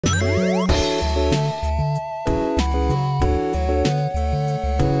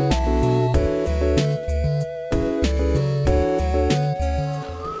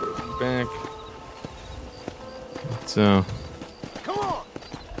So,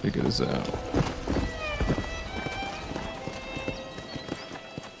 figure this out.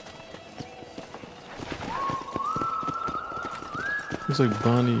 Looks like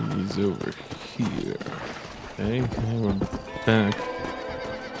Bonnie's over here. Okay, and we're back.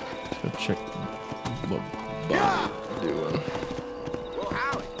 Go check what Bonnie's doing.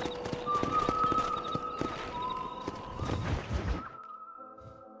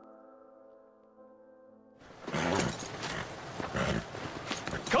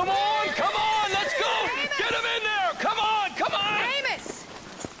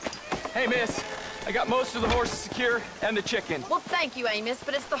 Hey, miss. I got most of the horses secure and the chicken. Well, thank you, Amos,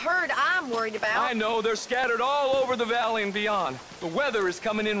 but it's the herd I'm worried about. I know. They're scattered all over the valley and beyond. The weather is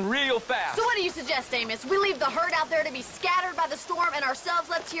coming in real fast. So what do you suggest, Amos? We leave the herd out there to be scattered by the storm and ourselves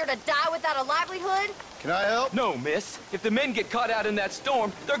left here to die without a livelihood? Can I help? No, miss. If the men get caught out in that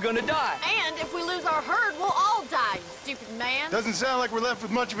storm, they're gonna die. And if we lose our herd, we'll all die, you stupid man. Doesn't sound like we're left with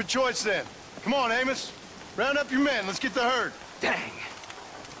much of a choice then. Come on, Amos. Round up your men. Let's get the herd. Dang.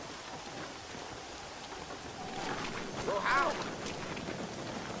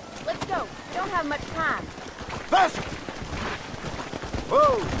 Let's go. We don't have much time. Faster!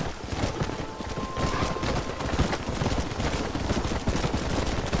 Whoa!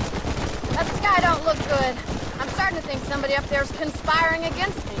 That sky don't look good. I'm starting to think somebody up there's conspiring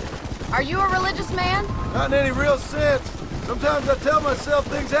against me. Are you a religious man? Not in any real sense. Sometimes I tell myself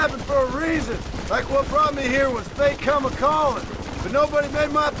things happen for a reason. Like what brought me here was fate come a-calling. But nobody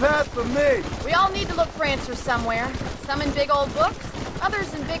made my path for me. We all need to look for answers somewhere. Some in big old books,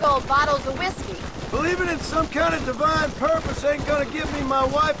 others in big old bottles of whiskey. Believing in some kind of divine purpose ain't gonna give me my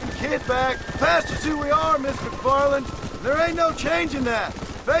wife and kid back. Past is who we are, Miss McFarland. There ain't no changing that.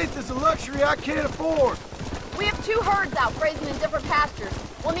 Faith is a luxury I can't afford. We have 2 herds out grazing in different pastures.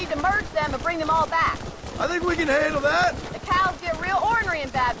 We'll need to merge them and bring them all back. I think we can handle that. The cows get real ornery in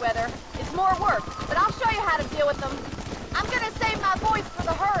bad weather. It's more work, but I'll show you how to deal with them. I'm gonna save my voice for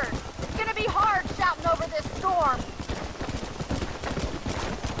the herd. It's gonna be hard shouting over this storm.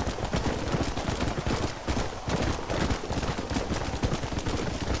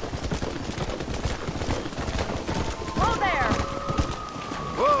 Whoa there!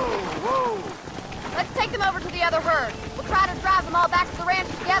 Whoa, whoa. Let's take them over to the other herd. We'll try to drive them all back to the ranch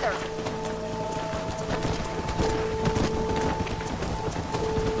together.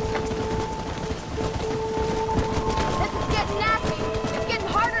 This is getting nasty. It's getting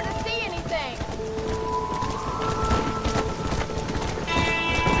harder to see anything.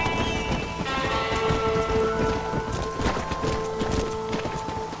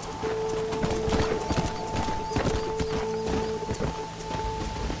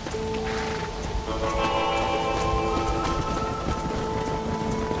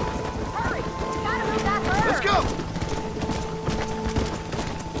 Hurry! We gotta move that herd. Let's go!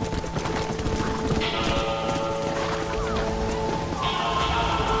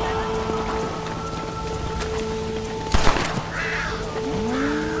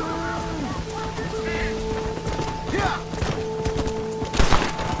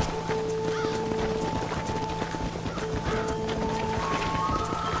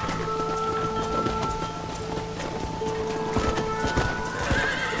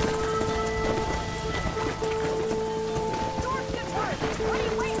 Storm's getting worse. What are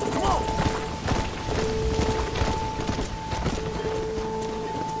you waiting for?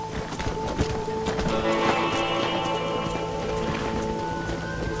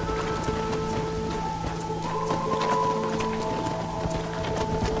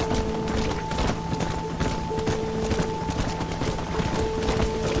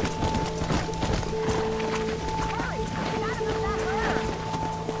 Hurry! We gotta move that herd.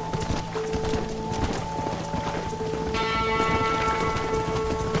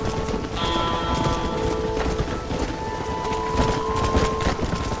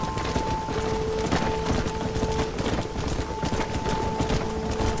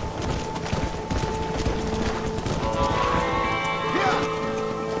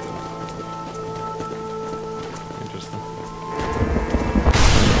 Interesting.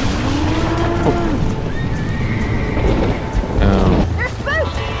 They're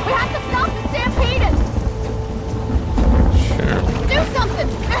spooked! We have to stop the stampede! Sure. Do something!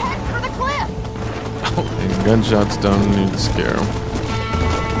 They're heading for the cliff! And gunshots don't need to scare them.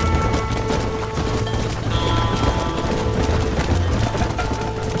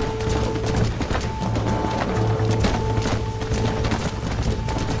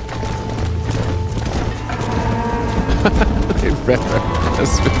 They ran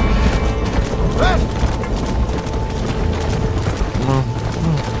past me. Faster! Come on.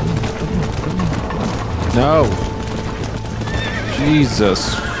 No.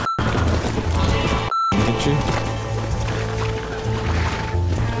 Jesus. Did you?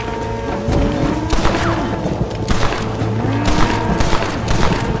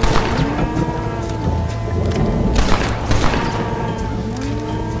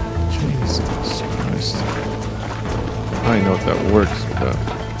 Jesus Christ. I don't know if that works, but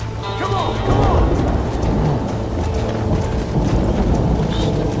Come on, come on!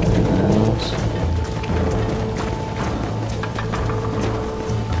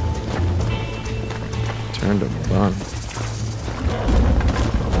 turn to bun.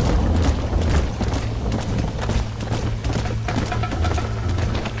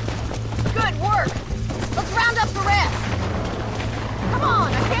 Good work. Let's round up the rest. Come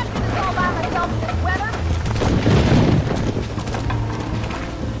on, I can't do this all by myself in this weather.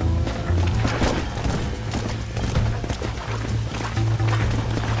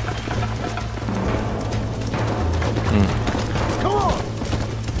 Come on!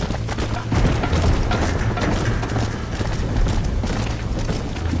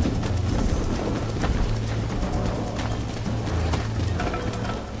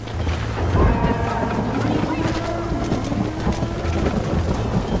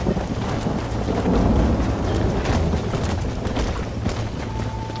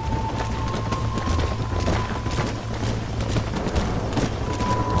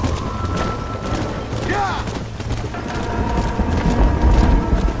 Yeah!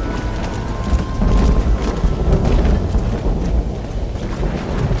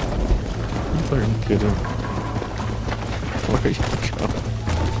 I'm fucking kidding. Where you go?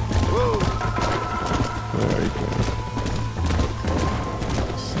 Whoa! There you go.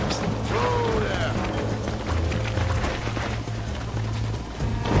 Whoa there!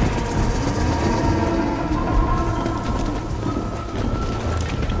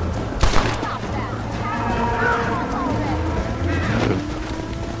 Stop that.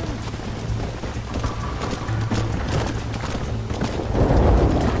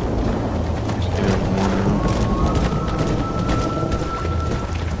 Already.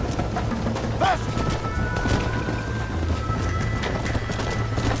 Faster!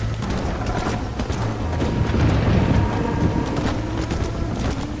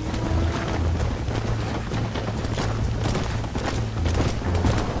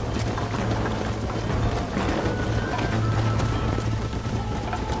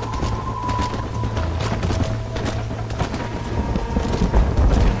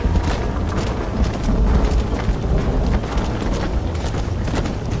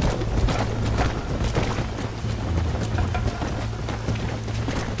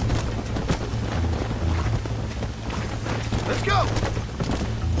 Let's go!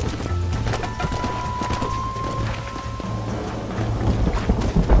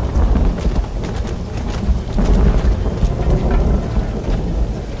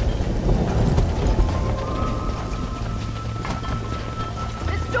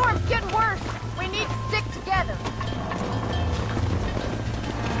 This storm's getting worse. We need to stick together.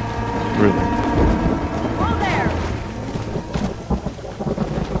 Really? Whoa there.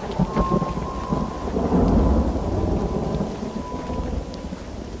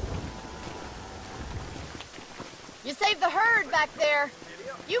 You saved the herd back there.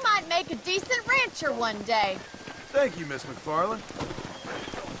 You might make a decent rancher one day. Thank you, Miss McFarland.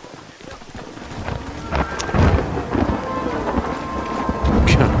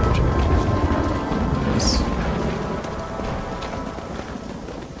 God. Yes.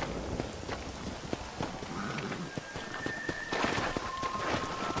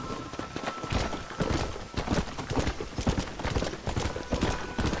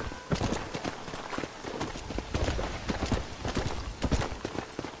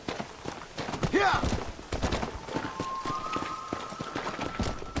 Yeah!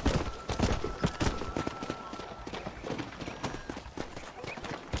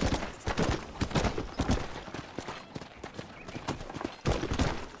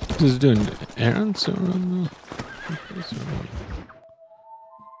 Just doing errands around the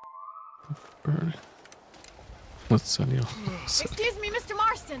bird. Let's sell you. Excuse me, Mr.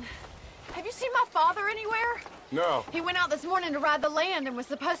 Marston. Have you seen my father anywhere? No. He went out this morning to ride the land and was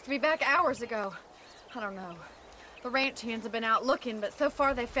supposed to be back hours ago. I don't know. The ranch hands have been out looking, but so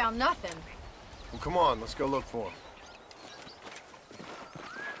far they found nothing. Well, come on, let's go look for him.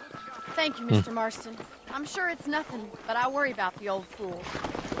 Thank you, Mr. Marston. I'm sure it's nothing, but I worry about the old fool.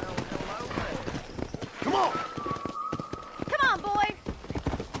 Come on! Come on, boy!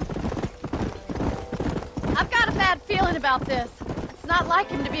 I've got a bad feeling about this. It's not like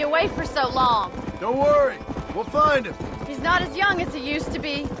him to be away for so long. Don't worry, we'll find him. He's not as young as he used to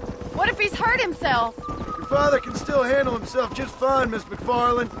be. What if he's hurt himself? Your father can still handle himself just fine, Miss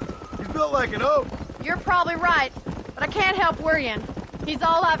McFarland. He's built like an oak. You're probably right, but I can't help worrying. He's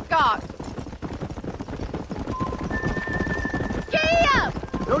all I've got. Giddy up!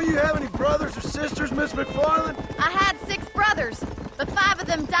 Don't you have any brothers or sisters, Miss McFarland? I had 6 brothers, but 5 of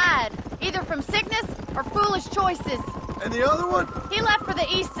them died, either from sickness or foolish choices. And the other one? He left for the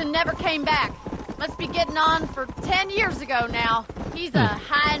east and never came back. Must be getting on for 10 years ago now. He's a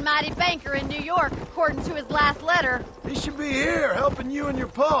high and mighty banker in New York, according to his last letter. He should be here, helping you and your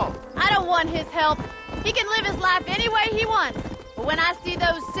pa. I don't want his help. He can live his life any way he wants. But when I see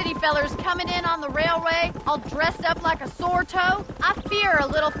those city fellers coming in on the railway, all dressed up like a sore toe, I fear a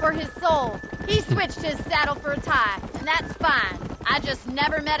little for his soul. He switched his saddle for a tie, and that's fine. I just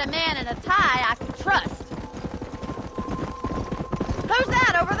never met a man in a tie I could trust. Who's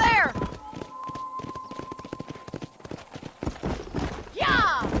that over there?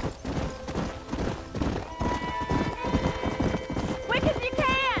 Yeah! Quick as you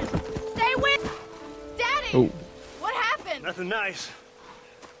can! Stay with... Daddy! Oh. What happened? Nothing nice.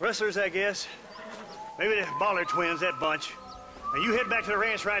 Rustlers, I guess. Maybe the Baller twins, that bunch. Now you head back to the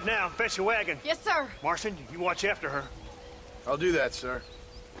ranch right now and fetch the wagon. Yes, sir. Marston, you watch after her. I'll do that, sir.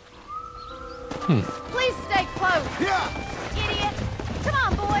 Please stay close. Yeah! Idiot! Come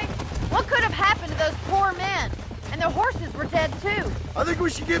on, boy! What could have happened to those poor men? And their horses were dead, too. I think we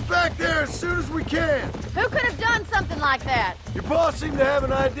should get back there as soon as we can. Who could have done something like that? Your boss seemed to have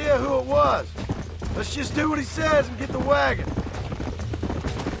an idea who it was. Let's just do what he says and get the wagon.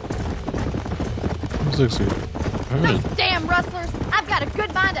 This looks good. Those damn rustlers! I've got a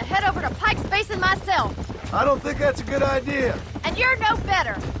good mind to head over to Pike's Basin myself. I don't think that's a good idea. And you're no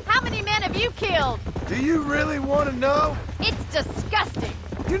better. How many men have you killed? Do you really want to know? It's disgusting.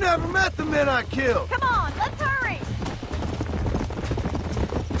 You never met the men I killed. Come on, let's hurry.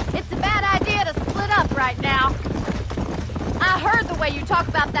 It's a bad idea to split up right now. I heard the way you talk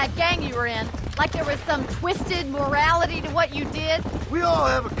about that gang you were in, like there was some twisted morality to what you did. We all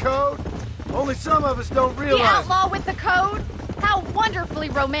have a code. Only some of us don't The realize. outlaw with the code? How wonderfully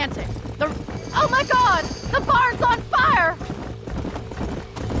romantic. Oh my God! The barn's on fire!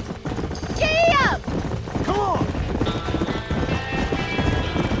 Giddy up! Come on!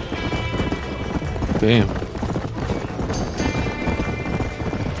 Damn.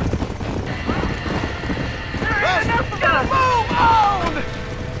 Move on!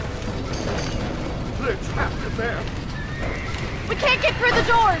 They're trapped in there. We can't get through the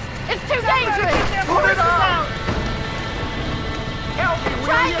doors! It's too dangerous! Put it out!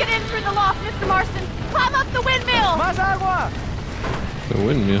 Try and get in through the loft, Mr. Marston! Climb up the windmill! The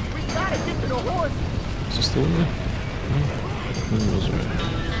windmill. We gotta get to the horse. Is this the windmill? No. Windmill's right.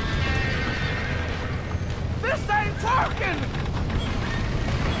 This ain't working!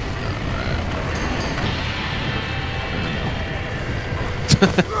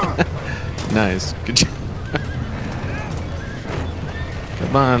 Nice. Good job.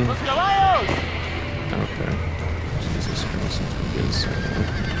 Come on. Okay. Jesus Christ, let's go get us. Right.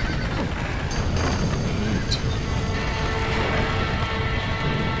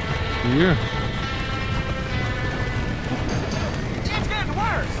 Here. It's getting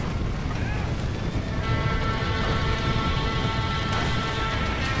worse.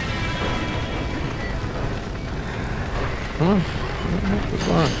 Come on.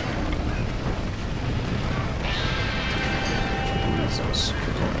 Come on. Jesus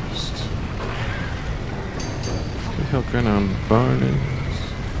Christ. What the hell kind of barn is?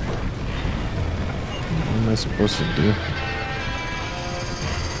 What am I supposed to do?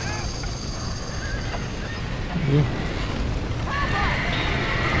 Yeah.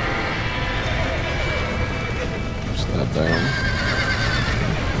 Slap down.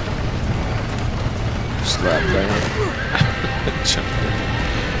 Slap down. Jump in.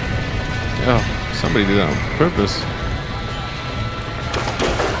 Oh, somebody did that on purpose.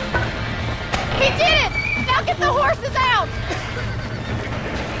 He did it! Now get the horses out!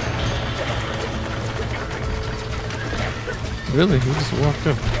 Really? He just walked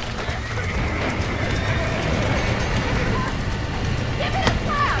up. Give it a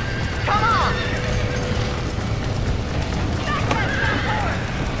slap! Come on!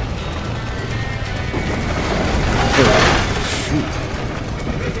 Shoot.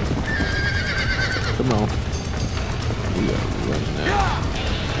 Come on. We are running now.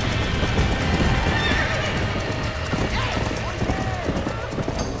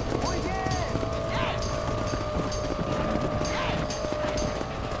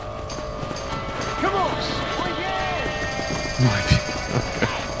 Come on! Might be.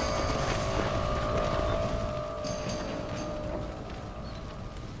 Okay.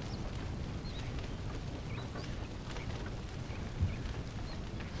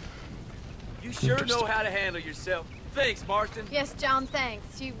 You sure know how to handle yourself. Thanks, Marston. Yes, John,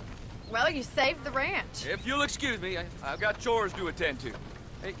 thanks. Well, you saved the ranch. If you'll excuse me, I've got chores to attend to.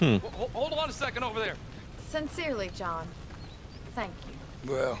 Hey, hold on a second over there. Sincerely, John. Thank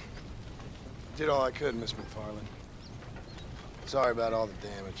you. Well, did all I could, Miss McFarland. Sorry about all the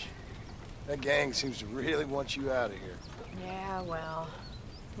damage. That gang seems to really want you out of here. Yeah, well,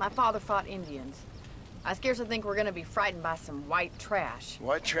 my father fought Indians. I scarcely think we're gonna be frightened by some white trash.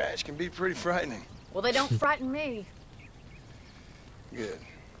 White trash can be pretty frightening. Well, they don't frighten me. Good.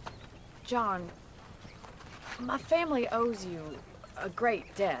 John, my family owes you a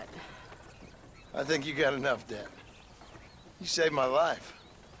great debt. I think you got enough debt. You saved my life.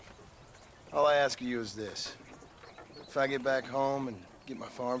 All I ask of you is this. If I get back home and get my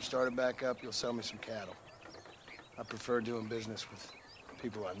farm started back up, you'll sell me some cattle. I prefer doing business with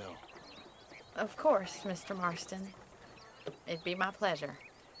people I know. Of course, Mr. Marston. It'd be my pleasure.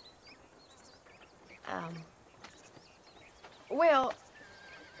 Well,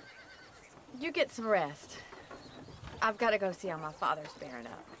 you get some rest. I've got to go see how my father's bearing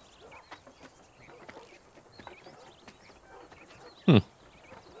up.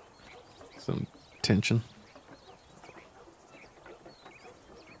 Some tension.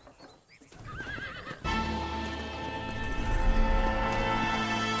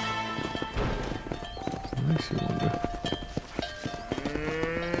 Makes you wonder.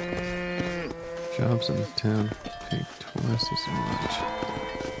 Jobs in the town pay twice as much.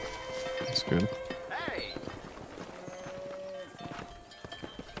 That's good. Hey!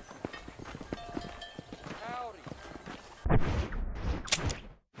 Howdy.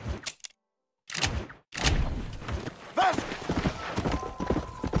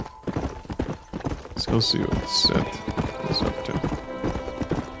 Let's go see what Seth is up to.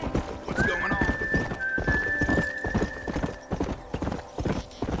 What's going on?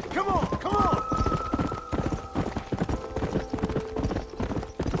 Come on, come on!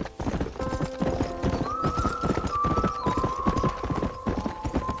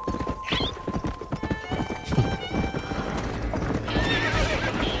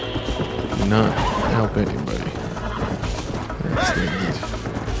 Do not help anybody. That's the need.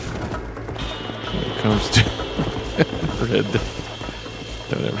 When it comes to Red,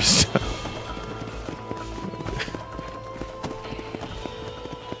 don't ever stop.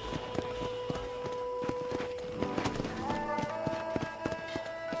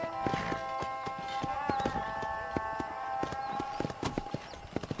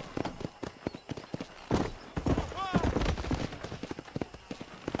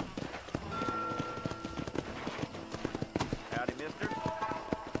 Howdy, mister.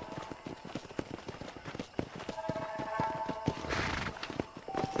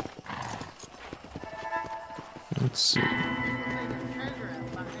 Let's see.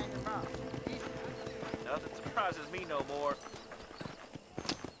 Nothing surprises me no more.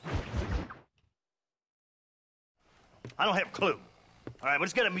 I don't have a clue. All right, but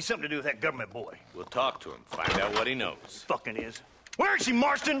it's got to be something to do with that government boy. We'll talk to him, find out what he knows. Fucking is. Where is she,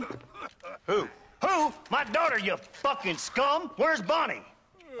 Marston? Who? Who? My daughter, you fucking scum. Where's Bonnie?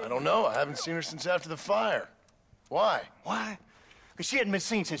 I don't know. I haven't seen her since after the fire. Why? Why? Because she hadn't been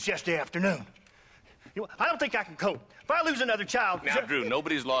seen since yesterday afternoon. You know, I don't think I can cope. If I lose another child... Now, Drew,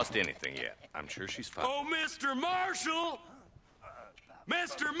 nobody's lost anything yet. I'm sure she's fine. Oh, Mr. Marshall!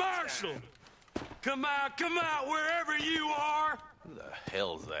 Mr. Marshall! Come out, wherever you are! Who the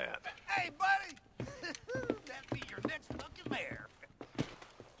hell's that? Hey, buddy! That'd be your next fucking mayor.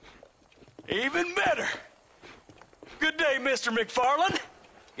 Even better! Good day, Mr. McFarland.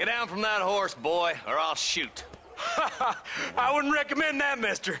 Get down from that horse, boy, or I'll shoot. I wouldn't recommend that,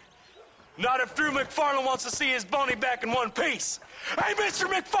 mister. Not if Drew McFarland wants to see his Bonnie back in one piece. Hey, Mr.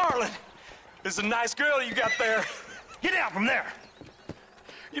 McFarland! This is a nice girl you got there. Get out from there!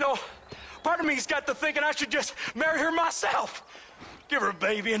 You know, part of me's got to thinking I should just marry her myself. Give her a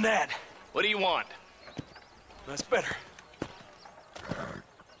baby and that. What do you want? That's better.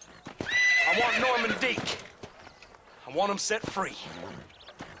 I want Norman Deek. I want him set free.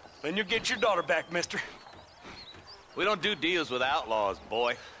 Then you'll get your daughter back, mister. We don't do deals with outlaws,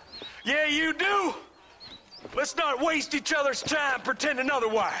 boy. Yeah, you do. Let's not waste each other's time pretending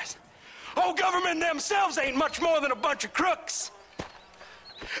otherwise. Oh, government themselves ain't much more than a bunch of crooks.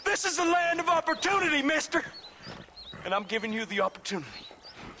 This is the land of opportunity, mister. And I'm giving you the opportunity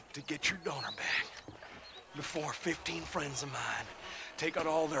to get your daughter back before 15 friends of mine take out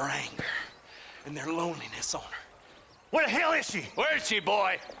all their anger and their loneliness on her. Where the hell is she? Where is she,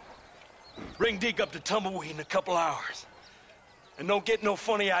 boy? Bring Deke up to Tumbleweed in a couple hours. And don't get no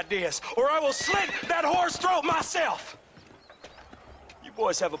funny ideas, or I will slit that whore's throat myself. You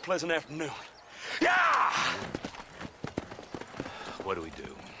boys have a pleasant afternoon. Yeah! What do we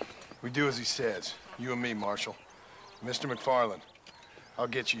do? We do as he says. You and me, Marshal. Mr. McFarland, I'll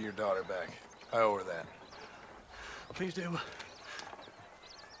get you your daughter back. I owe her that. Please do.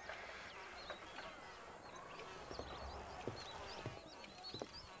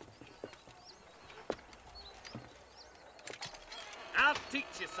 I'll teach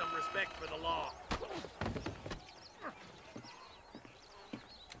you some respect for the law.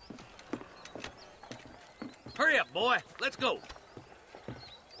 Hurry up, boy. Let's go.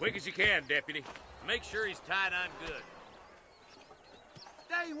 Quick as you can, Deputy. Make sure he's tied on good.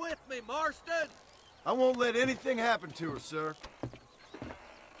 Stay with me, Marston. I won't let anything happen to her, sir.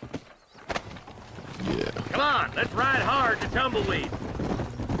 Yeah. Come on, let's ride hard to Tumbleweed.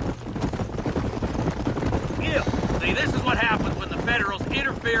 Gil, see, this is what happens when the Federals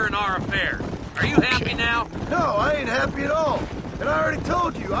interfere in our affairs. Are you happy now? No, I ain't happy at all. And I already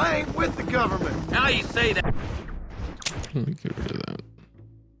told you, I ain't with the government. Now you say that, Let me get rid of that.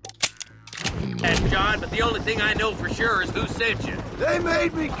 John, but the only thing I know for sure is who sent you. They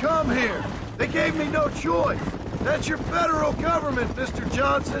made me come here. They gave me no choice. That's your federal government, Mr.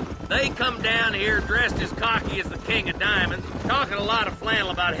 Johnson. They come down here dressed as cocky as the King of Diamonds, talking a lot of flannel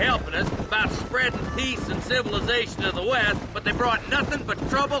about helping us, about spreading peace and civilization to the West, but they brought nothing but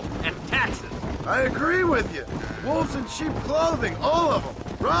trouble and taxes. I agree with you. Wolves in sheep clothing, all of them.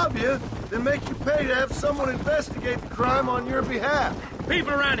 Rob you, then make you pay to have someone investigate the crime on your behalf.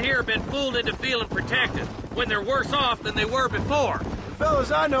 People around here have been fooled into feeling protected, when they're worse off than they were before. The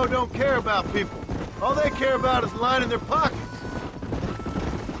fellas I know don't care about people. All they care about is lining their pockets.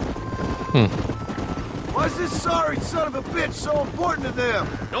 Why is this sorry son of a bitch so important to them?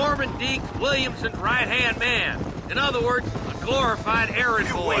 Norman Deeks Williamson's right-hand man. In other words, a glorified errand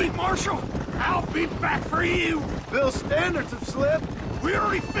You boy. wait, Marshal. I'll be back for you. Bill's standards have slipped. We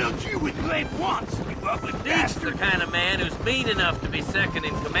already filled you with lead once, you ugly Deeks the bastard. kind of man who's mean enough to be second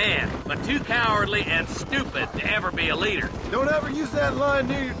in command, but too cowardly and stupid to ever be a leader. Don't ever use that line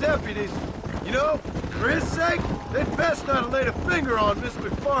near your deputies. You know, for his sake, they'd best not have laid a finger on Miss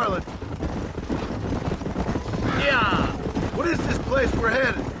McFarland. Yeah, What is this place we're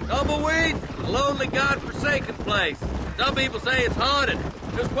headed? Tumbleweed, a lonely, godforsaken place. Some people say it's haunted.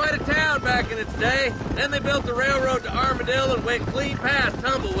 It was quite a town back in its day. Then they built the railroad to Armadillo and went clean past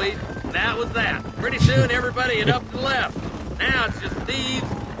Tumbleweed. And that was that. Pretty soon everybody had up and left. Now it's just thieves,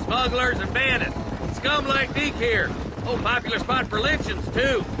 smugglers, and bandits. Scum like Deke here. Oh, popular spot for lynchings,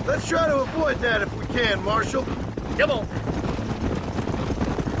 too. Let's try to avoid that if we can, Marshal. Come on.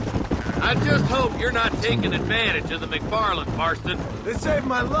 I just hope you're not taking advantage of the McFarland, Marston. They saved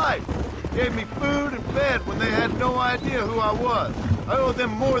my life. Gave me food and bed when they had no idea who I was. I owe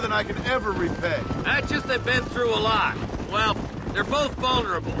them more than I could ever repay. That's just they've been through a lot. Well, they're both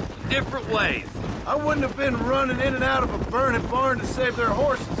vulnerable, in different ways. I wouldn't have been running in and out of a burning barn to save their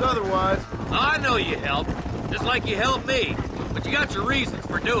horses otherwise. I know you helped, just like you helped me. But you got your reasons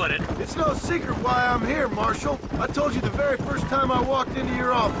for doing it. It's no secret why I'm here, Marshal. I told you the very first time I walked into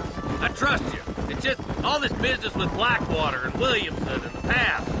your office. I trust you. It's just all this business with Blackwater and Williamson and the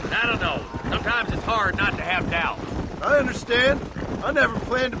past. I don't know. Sometimes it's hard not to have doubts. I understand. I never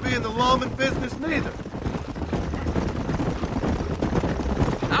planned to be in the lawman business neither.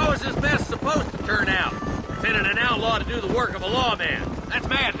 How is this mess supposed to turn out? Sending an outlaw to do the work of a lawman. That's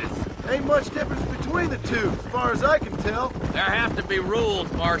madness. Ain't much difference between the two, as far as I can tell. There have to be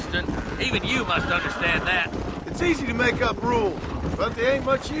rules, Marston. Even you must understand that. It's easy to make up rules, but they ain't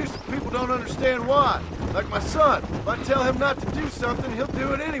much use if people don't understand why. Like my son, if I tell him not to do something, he'll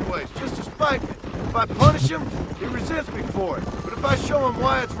do it anyways, just to spite me. If I punish him, he resents me for it. But if I show him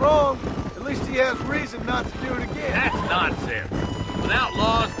why it's wrong, at least he has reason not to do it again. That's nonsense. Without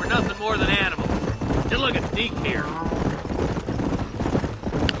laws, we're nothing more than animals. Just look at Deke here.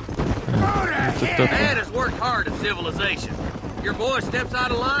 Man has worked hard at civilization. Your boy steps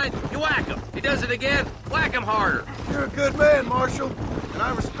out of line, you whack him. He does it again, whack him harder. You're a good man, Marshal, and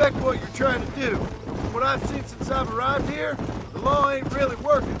I respect what you're trying to do. But from what I've seen since I've arrived here, the law ain't really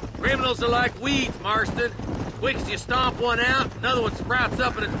working. Criminals are like weeds, Marston. Quick as you stomp one out, another one sprouts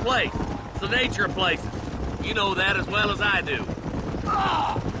up in its place. It's the nature of places. You know that as well as I do.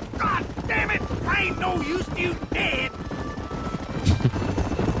 Oh, God damn it! I ain't no use to you dead.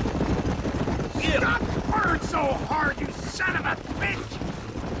 Stop burning so hard, you son of a bitch!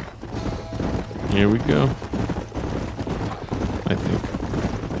 Here we go. I think.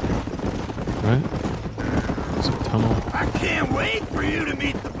 Right? It's a tunnel. I can't wait for you to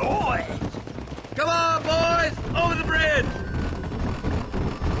meet the boys. Come on, boys! Over the bridge!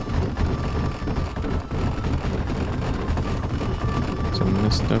 It's a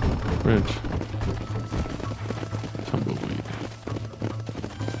messed up bridge.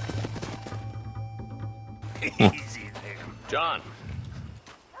 John,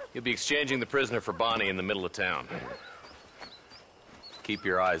 you'll be exchanging the prisoner for Bonnie in the middle of town. Keep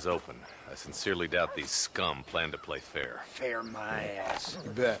your eyes open. I sincerely doubt these scum plan to play fair. Fair my ass.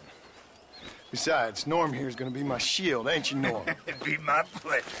 You bet. Besides, Norm here's gonna be my shield, ain't you, Norm? It'd be my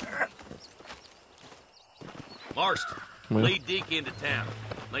pleasure. Marston, Well. lead Deke into town.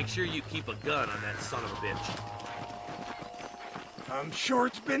 Make sure you keep a gun on that son of a bitch. I'm sure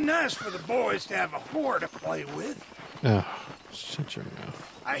it's been nice for the boys to have a whore to play with. Oh, shut your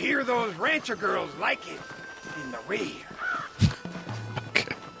mouth. I hear those rancher girls like it in the rear.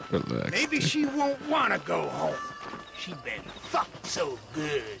 Okay, relax. Maybe she won't want to go home. She been fucked so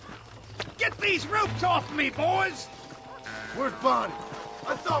good. Get these ropes off me, boys! Where's Bonnie?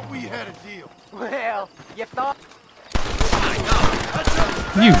 I thought we had a deal. Well, you thought...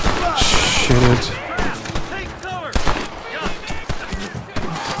 You shitheads. Take cover!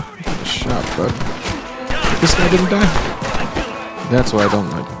 Shot, bud. This guy didn't die. That's why I don't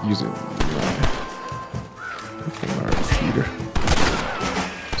like using my repeater.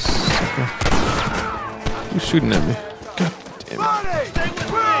 Sucker. Who's shooting at me? God damn it.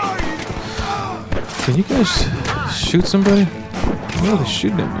 Can you guys shoot somebody? What are they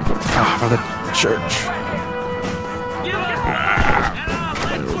shooting at me for? Ah, for the church. Give up! Head off!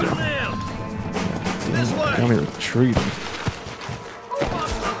 Let's put him down! Damn, got me retreating.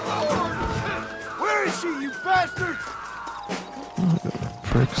 Where is she, you bastards?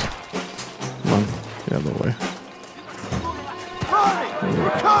 Pricks. Come on, get out of the way. Bonnie,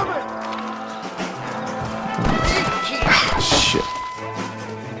 we're coming! Ah, shit.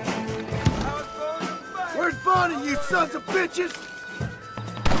 Where's Bonnie, you sons of bitches?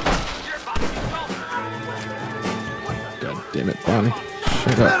 God damn it, Bonnie.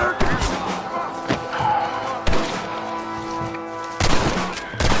 Shut up.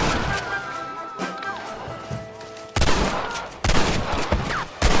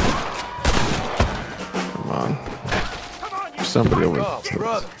 Come on. There's somebody over there.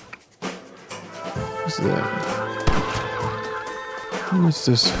 What's that? What's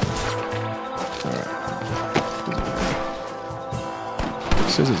this? Alright. It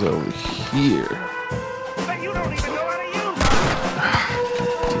says it's over here. But you don't even know how to use it!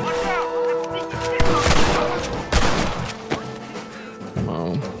 Watch out! Come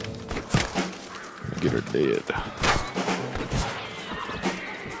on. Get her dead.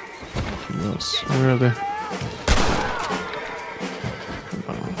 Who else? Where are they? Come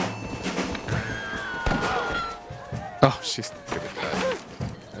on. Oh, she's gonna die.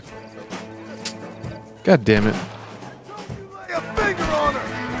 God damn it. Lay a finger on her!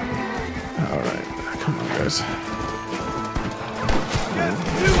 Alright. Come on, guys. Guess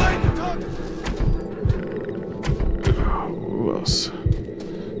it's too late to talk. Who else?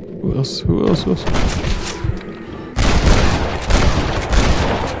 Who else? Who else? Who else?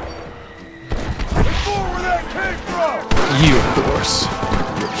 Before where that came from! You, of course.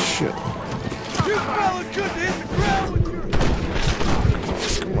 Good shit. You fellas couldn't hit the ground with your...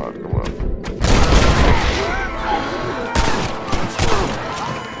 Come on, come on.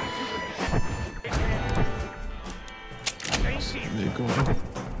 They're going.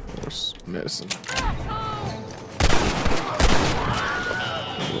 Horse medicine.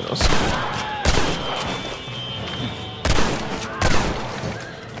 Who else?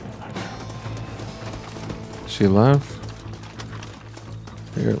 She alive?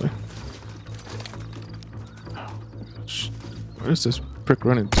 Barely. Where's this prick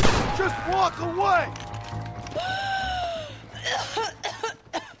running to? Just walk away!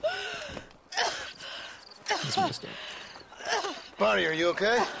 That's messed up. Bonnie, are you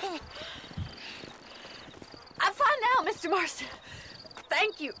okay? I'm fine now, Mr. Marston.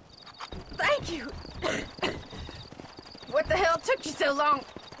 Thank you. Thank you. What the hell took you so long,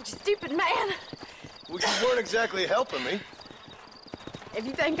 you stupid man? Well, you weren't exactly helping me. If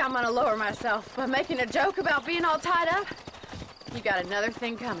you think I'm gonna lower myself by making a joke about being all tied up, you got another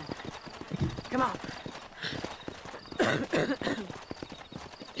thing coming. Come on.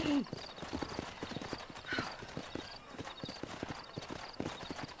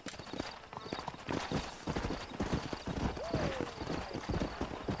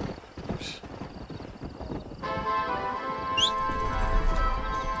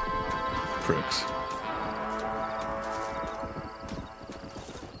 Pricks.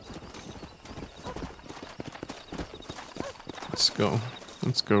 Let's go.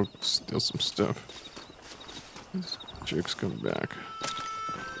 Let's go steal some stuff. This jerk's coming back.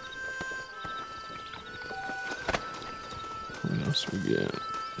 What else we get?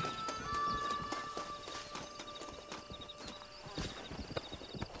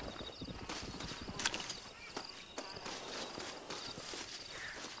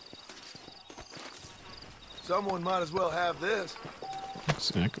 Someone might as well have this.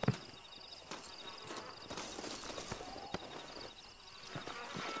 Exactly.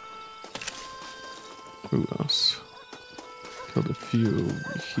 Who else? Killed a few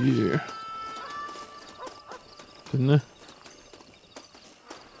over here. Didn't I?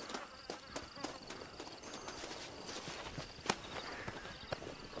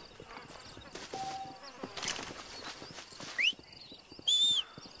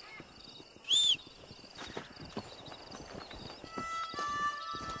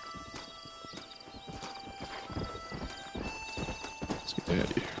 Let's get out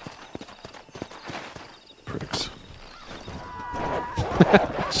of here. Pricks.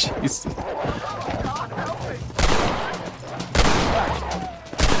 Jesus.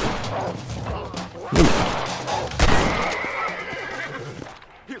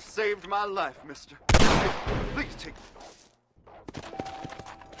 You saved my life, mister. Please take me.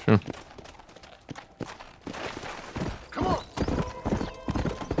 Sure. Come on.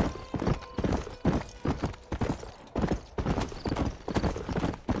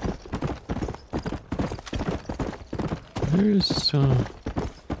 Where's, I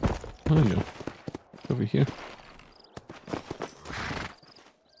don't know. Over here.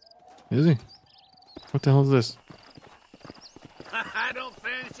 Is he? What the hell is this? I don't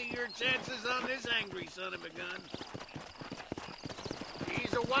fancy your chances on this angry son of a gun.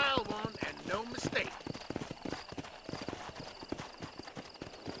 He's a wild one, and no mistake.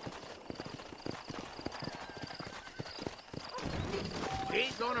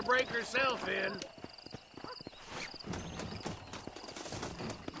 She's gonna break herself in.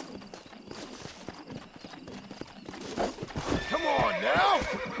 Come on now!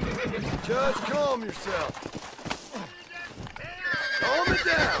 Just calm yourself. Calm it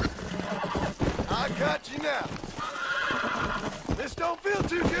down. I got you now. This don't feel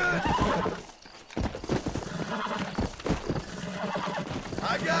too good.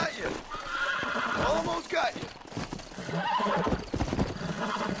 I got you. Almost got you.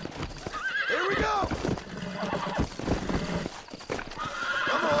 Here we go.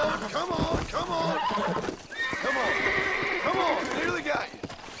 Come on, come on, come on. Come on. Come on, nearly got you.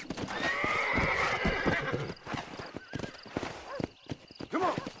 Come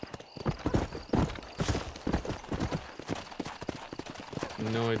on.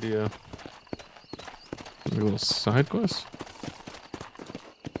 No idea. Maybe a little side quest?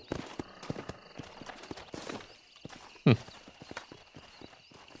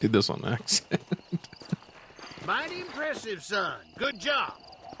 Did this on accident. Mighty impressive, son. Good job.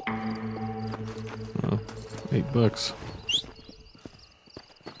 Well, $8.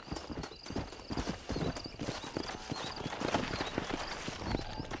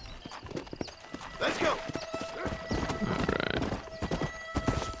 Let's go. Alright.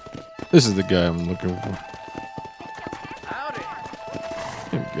 This is the guy I'm looking for. Howdy.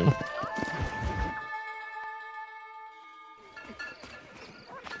 There we go.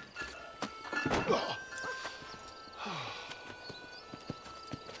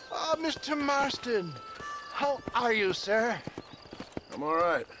 Oh, Mr. Marston. How are you, sir? I'm all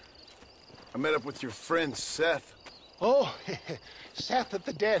right. I met up with your friend Seth. Oh, Seth of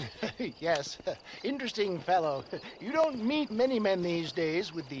the Dead. Yes, interesting fellow. You don't meet many men these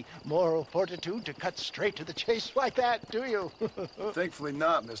days with the moral fortitude to cut straight to the chase like that, do you? Thankfully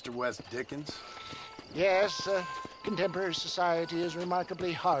not, Mr. West Dickens. Yes, contemporary society is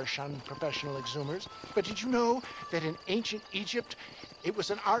remarkably harsh on professional exhumers. But did you know that in ancient Egypt, it was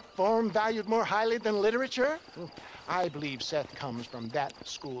an art form valued more highly than literature? I believe Seth comes from that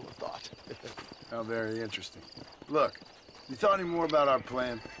school of thought. How very interesting. Look, you thought any more about our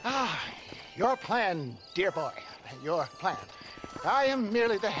plan? Ah, your plan, dear boy. Your plan. I am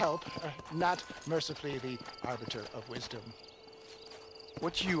merely the help, not mercifully the arbiter of wisdom.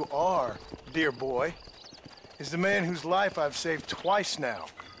 What you are, dear boy, is the man whose life I've saved twice now.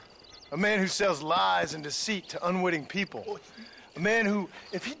 A man who sells lies and deceit to unwitting people. A man who,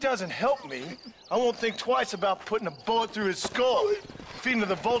 if he doesn't help me, I won't think twice about putting a bullet through his skull, feeding to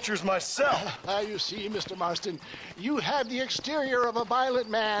the vultures myself. You see, Mr. Marston, you have the exterior of a violent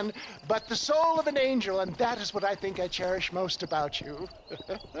man, but the soul of an angel, and that is what I think I cherish most about you.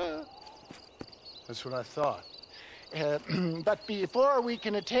 That's what I thought. But before we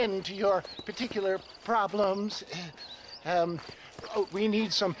can attend to your particular problems, we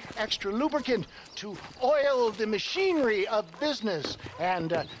need some extra lubricant to oil the machinery of business.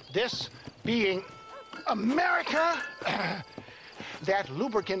 And this being America, that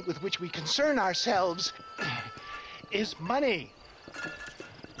lubricant with which we concern ourselves is money.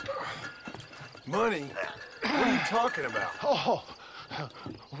 Money? What are you talking about? Oh,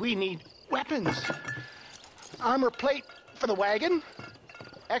 we need weapons. armor plate for the wagon,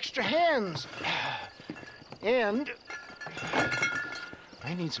 extra hands, and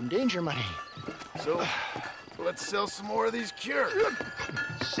I need some danger money. So, let's sell some more of these cures.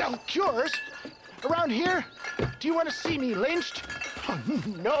 Sell cures? Around here? Do you want to see me lynched? Oh,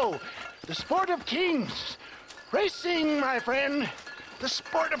 no. The sport of kings. Racing, my friend. The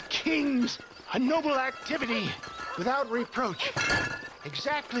sport of kings. A noble activity without reproach.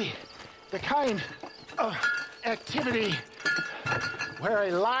 Exactly the kind of activity where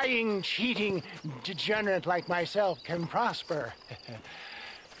a lying, cheating degenerate like myself can prosper.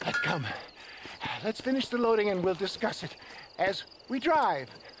 But come, let's finish the loading and we'll discuss it as we drive.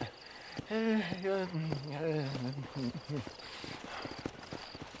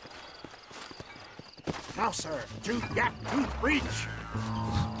 Now, sir, tooth gap, tooth breach.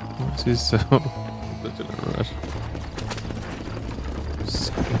 This is so such a rush.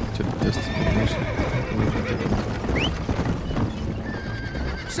 Skip to the destination.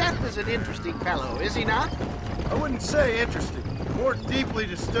 Seth is an interesting fellow, is he not? I wouldn't say interesting, more deeply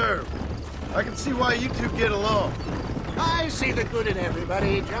disturbed. I can see why you two get along. I see the good in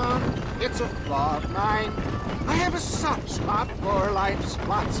everybody, John. It's a flaw of mine. I have a soft spot for life's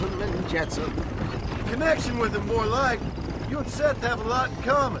flotsam and jetsam. Connection with him, more like. You and Seth have a lot in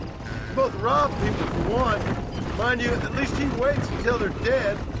common. You both rob people for one. Mind you, at least he waits until they're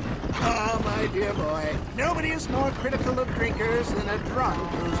dead. Oh, my dear boy. Nobody is more critical of drinkers than a drunk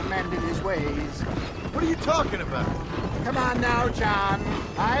who's mended his ways. What are you talking about? Come on now, John.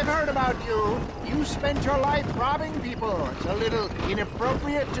 I've heard about you. You spent your life robbing people. It's a little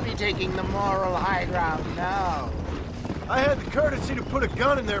inappropriate to be taking the moral high ground now. I had the courtesy to put a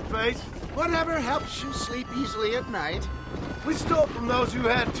gun in their face. Whatever helps you sleep easily at night. We stole from those who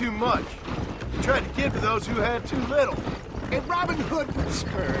had too much. We tried to give to those who had too little. A Robin Hood with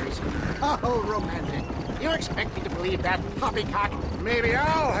spurs. Oh, romantic. You expect me to believe that poppycock? Maybe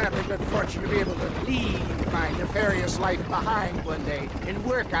I'll have the good fortune to be able to leave my nefarious life behind one day and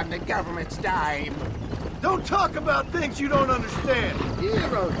work on the government's dime. Don't talk about things you don't understand.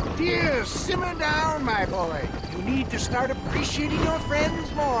 Dear, simmer down, my boy. You need to start appreciating your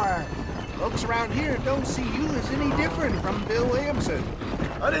friends more. Folks around here don't see you as any different from Bill Williamson.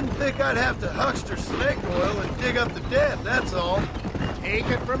 I didn't think I'd have to huckster snake oil and dig up the dead, that's all. Take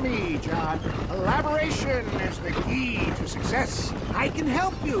it from me, John. Collaboration is the key to success. I can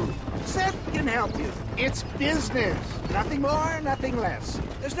help you. Seth can help you. It's business. Nothing more, nothing less.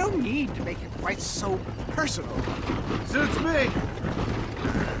 There's no need to make it quite so personal. Suits me.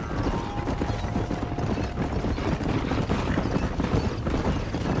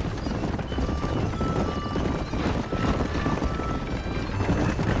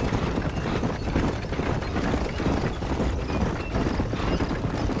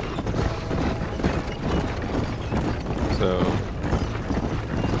 So,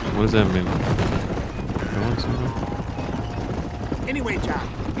 what does that mean? Going somewhere? Anyway, John,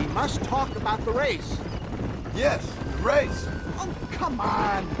 we must talk about the race. Yes, the race. Oh, come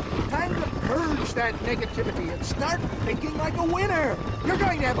on. Time to purge that negativity and start thinking like a winner. You're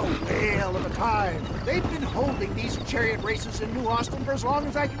going to have a whale of a time. They've been holding these chariot races in New Austin for as long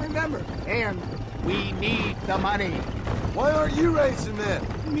as I can remember. And we need the money. Why aren't you racing then?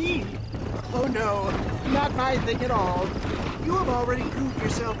 Me? Oh, no. Not my thing at all. You have already proved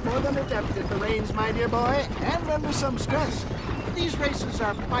yourself more than adept at the reins, my dear boy, and under some stress. These races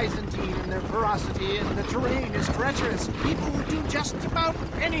are Byzantine in their ferocity, and the terrain is treacherous. People will do just about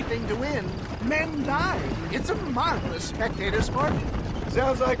anything to win. Men die. It's a marvelous spectator sport.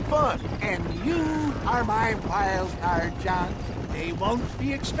 Sounds like fun. And you are my wild card, John. They won't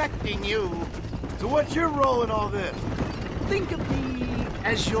be expecting you. So what's your role in all this? Think of me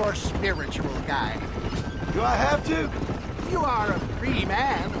as your spiritual guide. Do I have to? You are a free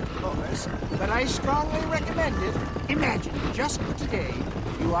man, of course, but I strongly recommend it. Imagine just today,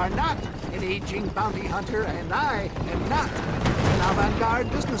 you are not an aging bounty hunter, and I am not an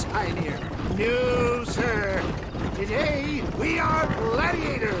avant-garde business pioneer. No, sir. Today, we are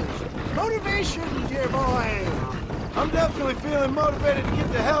gladiators. Motivation, dear boy. I'm definitely feeling motivated to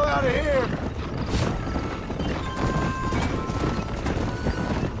get the hell out of here.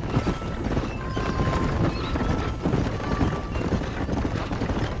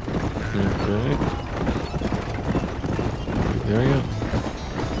 Okay. There we go.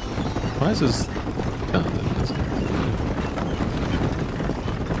 Why is this? Oh, that's good.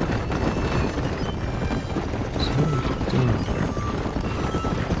 So what are we doing?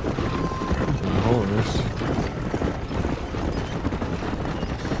 The horse.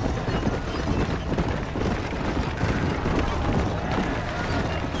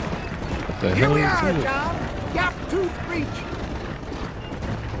 What the hell Here we is are, it? John. reach.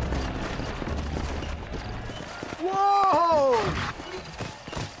 Whoa!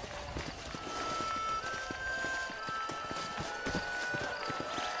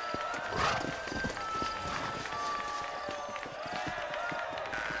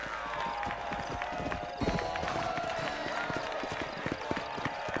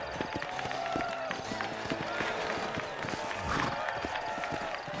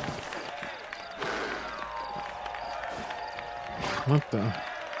 What the?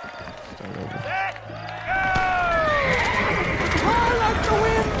 Start over. Fly like the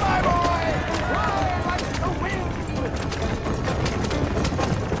wind, my boy! Fly like the wind!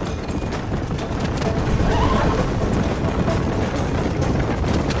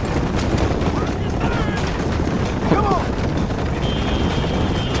 Come on!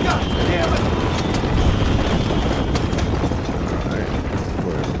 God damn it! Alright,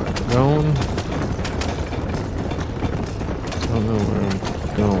 where am I going? I don't know where I'm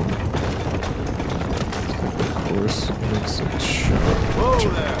going. Of course, makes it sharp. Whoa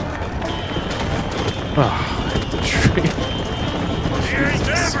there! Ah, I hit the tree. You ain't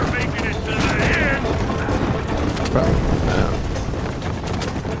never making it to the end. Probably not.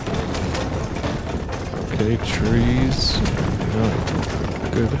 Okay, trees. Not a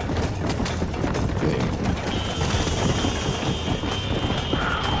good thing.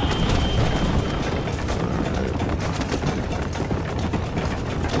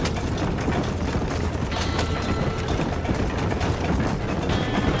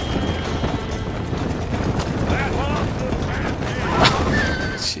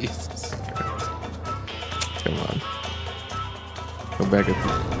 Jesus Christ. Come on. Go back in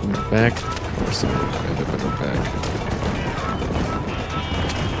the back. Of course, I'm gonna end up in the back.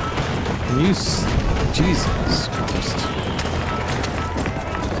 Jesus Christ.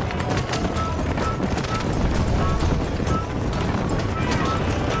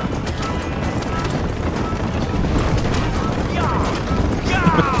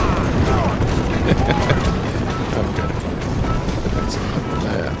 Okay. That's enough of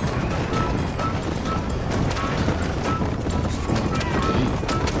that.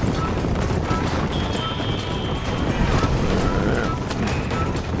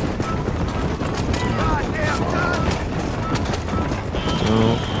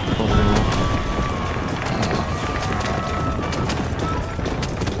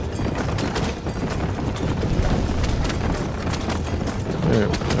 There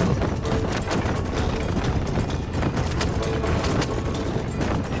we go.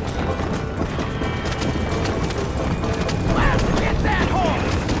 Get that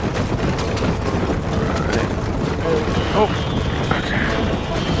horse! Oh, okay.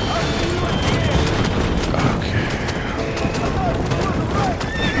 Okay.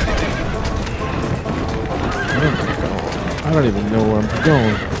 Where am I going? I don't even know where I'm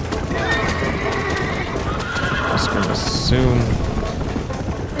going. Just gonna assume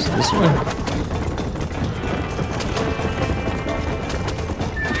it's this way.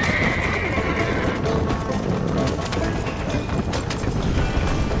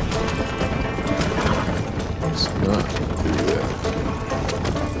 Let's not do that.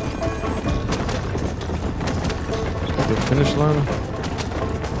 At the finish line?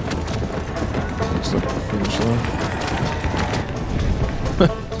 Looks like the finish line.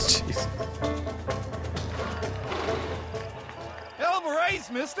 Jeez. Hell of a race,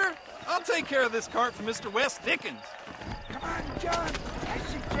 mister. I'll take care of this cart for Mr. Wes Dickens. Come on, John. I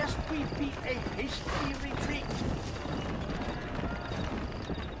suggest we beat a hasty retreat.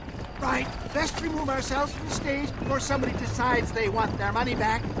 Right. Best remove ourselves from the stage before somebody decides they want their money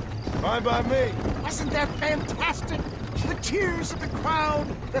back. Fine by me. Wasn't that fantastic? The cheers of the crowd,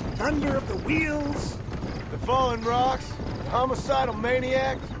 the thunder of the wheels. The fallen rocks, the homicidal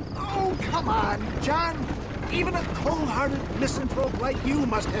maniacs. Oh, come on, John. Even a cold-hearted misanthrope like you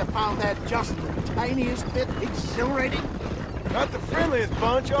must have found that just the tiniest bit exhilarating. Not the friendliest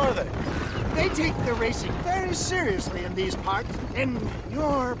bunch, are they? They take the racing very seriously in these parts, and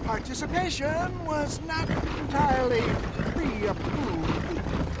your participation was not entirely pre-approved.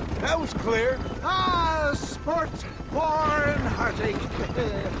 That was clear. Ah, sport, war, and heartache.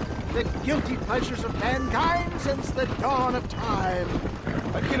 The guilty pleasures of mankind since the dawn of time.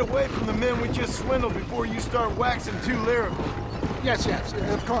 I'd get away from the men we just swindled before you start waxing too lyrical. Yes,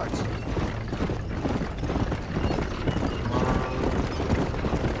 of course.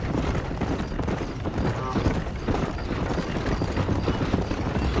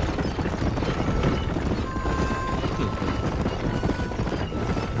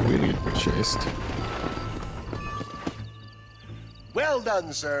 We need to be chased. Well, Well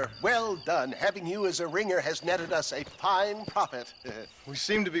done, sir. Well done. Having you as a ringer has netted us a fine profit. We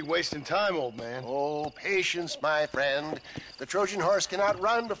seem to be wasting time, old man. Oh, patience, my friend. The Trojan horse cannot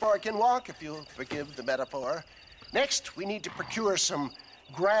run before it can walk, if you'll forgive the metaphor. Next, we need to procure some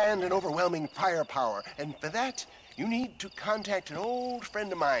grand and overwhelming firepower. And for that, you need to contact an old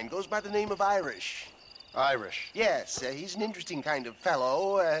friend of mine. Goes by the name of Irish. Irish? Yes, he's an interesting kind of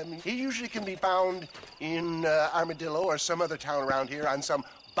fellow. He usually can be found in Armadillo or some other town around here on some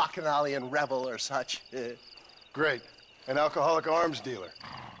bacchanalian revel or such. Great. An alcoholic arms dealer.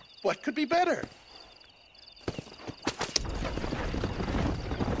 What could be better?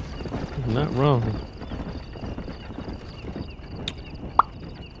 Not wrong.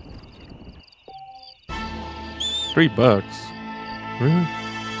 $3? Really?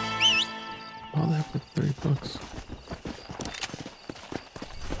 All that for $3?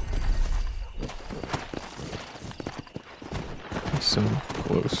 That's so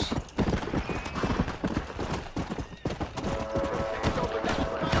close.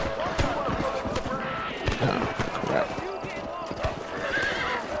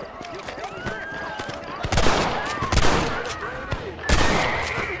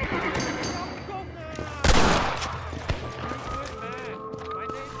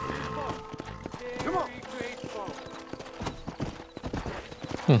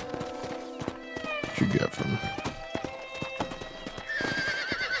 What you got from?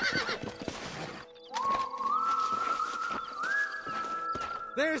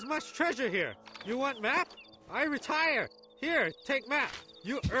 There's much treasure here. You want map? I retire. Here, take map.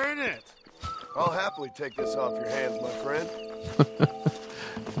 You earn it. I'll happily take this off your hands, my friend.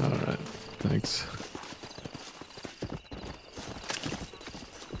 Alright, thanks.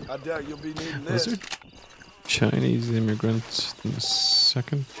 I doubt you'll be needing this. Was there Chinese immigrants in the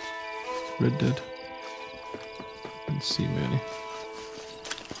second Red Dead? Didn't see many.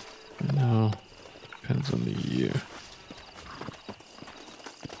 No, depends on the year.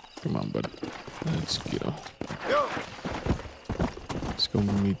 Come on, bud. Let's go. Let's go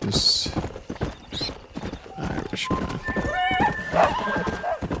meet this Irish guy.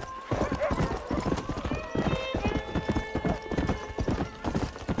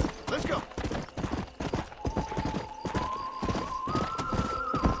 Let's go.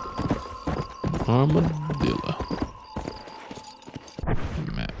 Armadillo.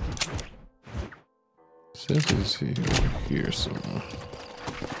 Map. Says it's here somewhere.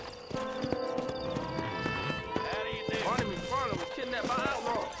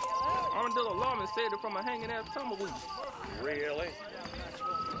 Armadillo lawman saved her from a hanging ass tumbleweed. Really?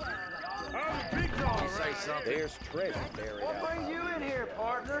 I'm a big dog, Say something. There's treasure buried out. What brings you in here,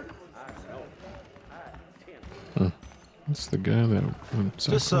 partner? Huh. That's the guy that went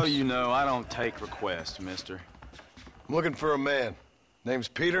Just so you know, I don't take requests, mister. I'm looking for a man. Name's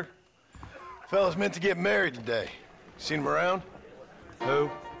Peter. Fella's meant to get married today. Seen him around? Who?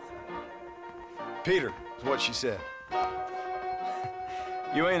 Peter, is what she said.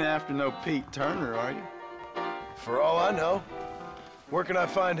 You ain't after no Pete Turner, are you? For all I know. Where can I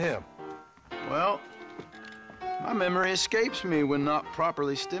find him? Well, my memory escapes me when not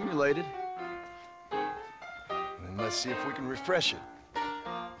properly stimulated. Then let's see if we can refresh it.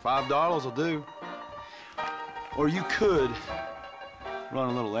 $5 will do. Or you could run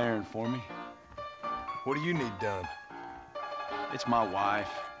a little errand for me. What do you need done? It's my wife.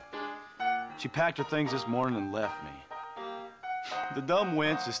 She packed her things this morning and left me. The dumb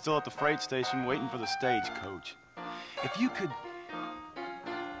wench is still at the freight station waiting for the stagecoach. If you could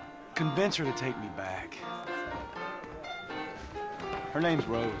convince her to take me back. Her name's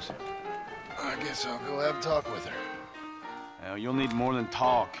Rose. I guess I'll go have a talk with her. Well, you'll need more than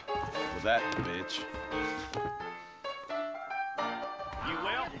talk with that bitch. You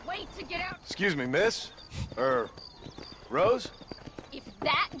will? Wait to get out. Excuse me, miss? Rose? If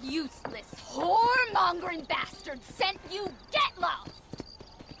that useless, whoremongering bastard sent you, get lost!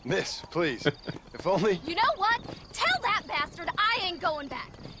 Miss, please. If only... You know what? Tell that bastard I ain't going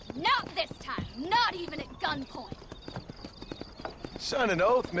back. Not this time. Not even at gunpoint. Sign an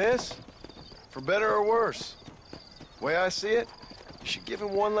oath, miss. For better or worse. Way I see it, you should give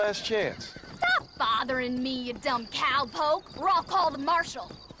him one last chance. Stop bothering me, you dumb cowpoke, or I'll call the marshal.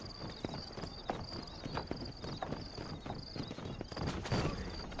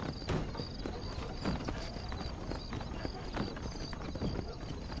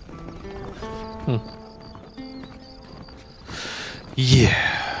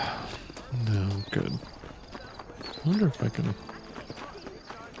 Yeah. No, good. I wonder if I can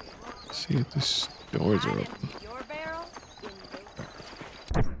see if these doors are open.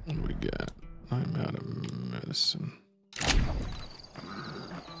 What do we got? I'm out of medicine.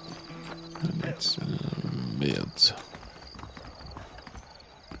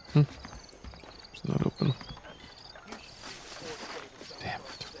 It's not open. Damn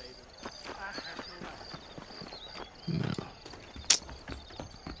it. No.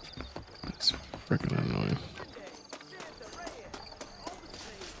 That's freaking annoying.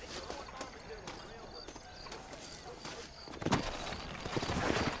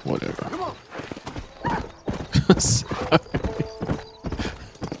 Whatever. Come on. Sorry.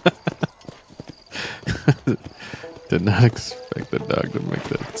 Did not expect the dog to make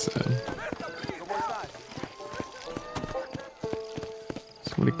that sound.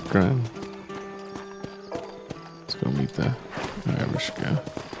 Somebody crying. Let's go meet the Irish guy.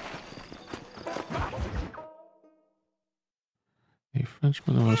 A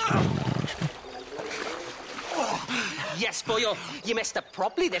Frenchman, an Australian, an Irishman. Yes, boyo, you messed up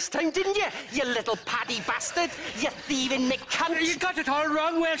properly this time, didn't you? You little paddy bastard. You thieving McCunt. You got it all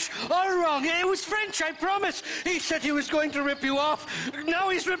wrong, Welsh. All wrong. It was French, I promise. He said he was going to rip you off. Now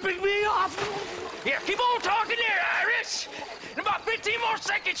he's ripping me off. Here, keep on talking there, Irish. In about 15 more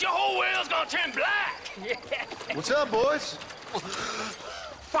seconds, your whole world's gonna turn black. What's up, boys?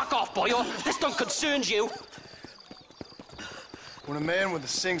 Fuck off, boyo. This don't concern you. When a man with a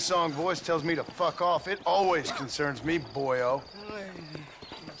sing-song voice tells me to fuck off, it always concerns me, boyo.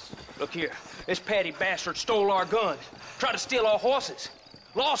 Look here, this Paddy bastard stole our guns, tried to steal our horses.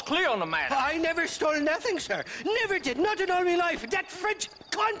 Law's clear on the matter. I never stole nothing, sir. Never did. Not in all my life. That French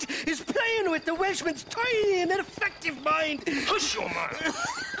cunt is playing with the Welshman's tiny and ineffective mind. Hush your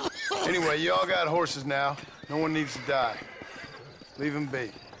mouth. Anyway, you all got horses now. No one needs to die. Leave them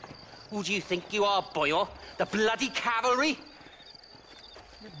be. Who do you think you are, boyo? The bloody cavalry?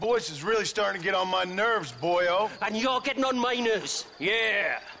 Your voice is really starting to get on my nerves, boyo. And you're getting on my nerves.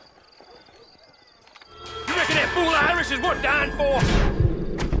 Yeah. You reckon that fool Irish is worth dying for?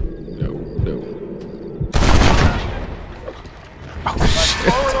 No. I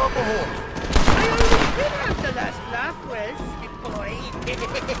only did have the last laugh, Welsh, boy.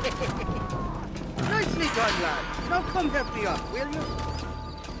 Nicely done, lad. Now come help me up, will you?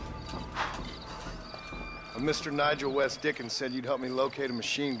 Mr. Nigel West Dickens said you'd help me locate a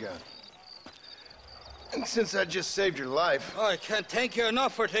machine gun. And since I just saved your life... I can't thank you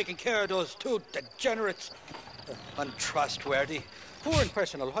enough for taking care of those two degenerates. Untrustworthy, poor in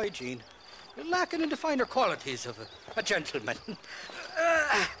personal hygiene, lacking in the finer qualities of a gentleman.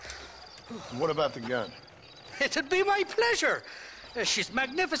 What about the gun? It'd be my pleasure. She's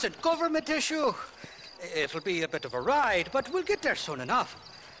magnificent, government issue. It'll be a bit of a ride, but we'll get there soon enough.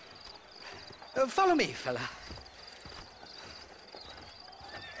 Follow me, fella.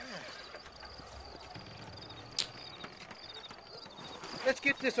 Let's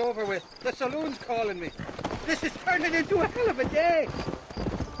get this over with. The saloon's calling me. This is turning into a hell of a day.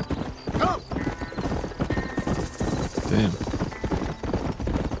 Come! Damn.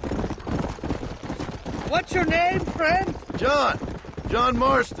 What's your name, friend? John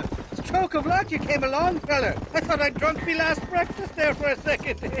Marston. Stroke of luck you came along, fella. I thought I'd drunk me last breakfast there for a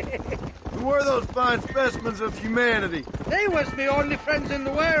second. Who were those fine specimens of humanity? They was me only friends in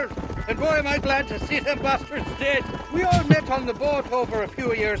the world. And boy, am I glad to see them bastards dead. We all met on the boat over a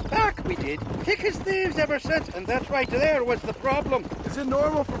few years back, we did. Thick as thieves ever since, and that's right there was the problem. Is it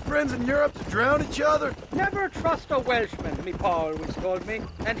normal for friends in Europe to drown each other? Never trust a Welshman, me pa always told me.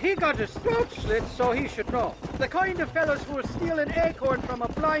 And he got his throat slit, so he should know. The kind of fellows who will steal an acorn from a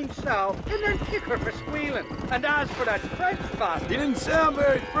blind sow and then kick her for squealing. And as for that French bastard... He didn't sound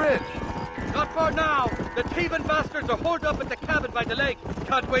very French. Not for now. The thieving bastards are holed up at the cabin by the lake.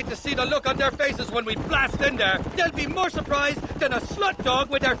 Can't wait to see the look on their faces when we blast in there. They'll be more surprised than a slut dog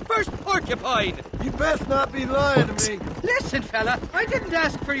with their first porcupine. You best not be lying to me. Listen, fella, I didn't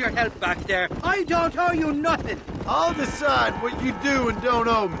ask for your help back there. I don't owe you nothing. I'll decide what you do and don't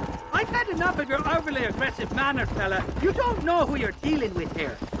owe me. I've had enough of your overly aggressive manner, fella. You don't know who you're dealing with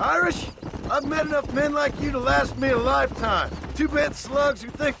here. Irish, I've met enough men like you to last me a lifetime. Two-bit slugs who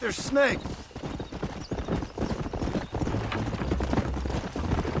think they're snakes.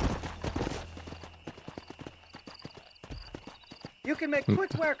 You can make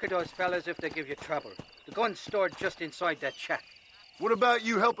quick work of those fellas if they give you trouble. The gun's stored just inside that shack. What about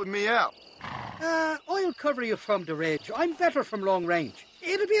you helping me out? I'll cover you from the ridge. I'm better from long range.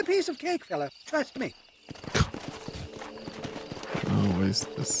 It'll be a piece of cake, fella. Trust me. Always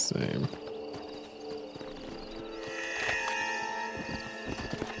the same.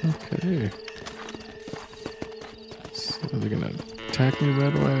 Okay. So are they gonna attack me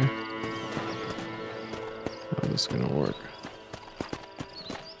that way? How is this gonna work?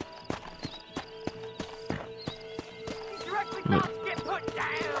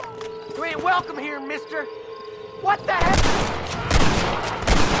 You ain't welcome here, mister. What the heck?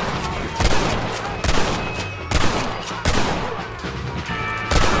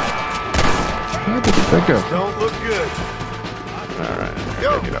 go. Don't look good. Alright,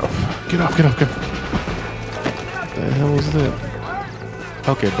 get off. Get off. What the hell was that?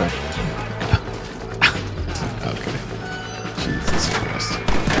 Okay, back. Okay. Jesus Christ.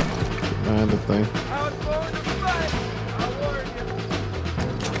 Mind the thing.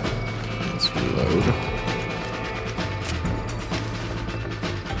 Let's reload.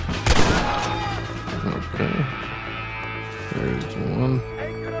 Okay. There's one.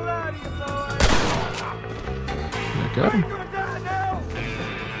 I got him.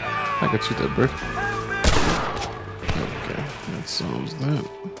 I got you that bird. Okay, that solves that.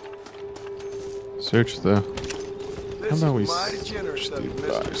 Search the. How about we search the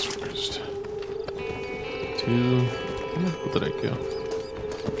bodies first? 2. What did I kill?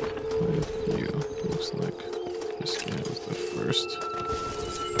 Quite a few. Looks like this guy was the first.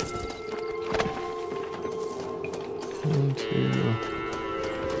 1, 2.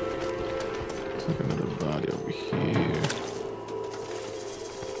 Let's look at another body over here.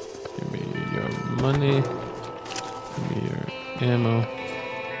 Give me your money. Give me your ammo.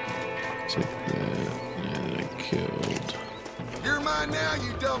 Take that. Yeah, I killed. You're mine now,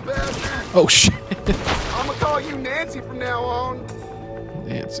 you dumb bastard. Oh shit! I'm gonna call you Nancy from now on.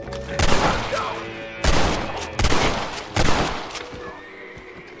 Nancy.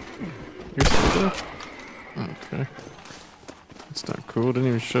 You're still there? Okay. That's not cool. Didn't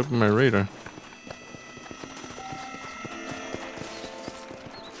even show up on my radar.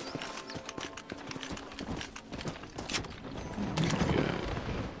 Yeah.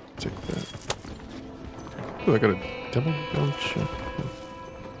 Take that. Oh, I got a double barrel shotgun.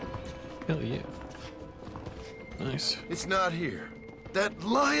 Hell yeah. Nice. It's not here. That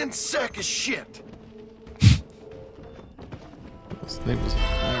lying sack of shit. His name was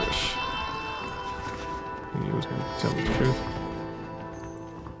Irish. He was going to tell the truth.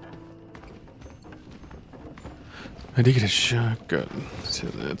 I did get a shotgun, so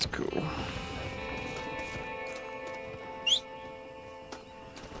that's cool.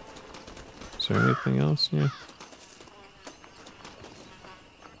 Is there anything else? Yeah.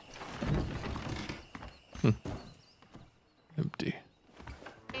 Empty.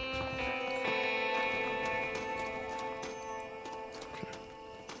 Okay.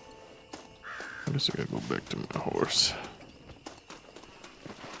 I guess I gotta go back to my horse.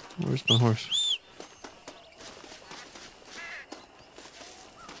 Where's my horse?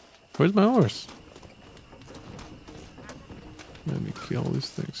 Where's my horse? Let me kill all these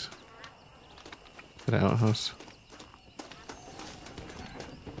things. Get an outhouse.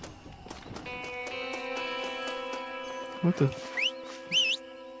 What the?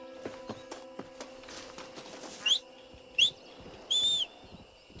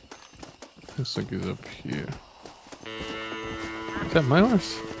 Looks like he's up here. Is that my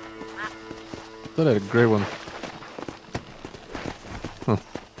horse? I thought I had a gray one. Huh.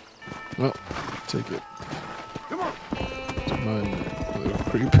 Well, take it. Come on. It's mine, little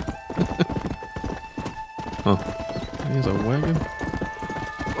creep. Huh. Here's a wagon.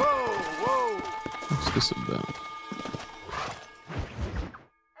 Whoa. What's this about?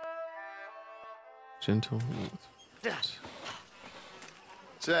 Gentle.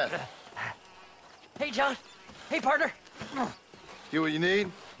 Seth, Hey, John. Hey, partner. get what you need?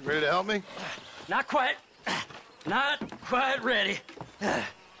 Ready to help me? Not quite. Not quite ready.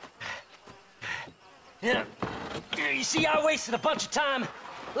 You see, I wasted a bunch of time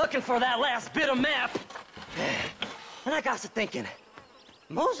looking for that last bit of map. And I got to thinking,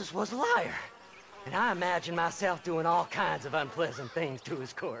 Moses was a liar. And I imagined myself doing all kinds of unpleasant things to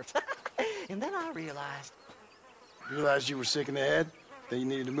his corpse. And then I realized... You realized you were sick in the head? That you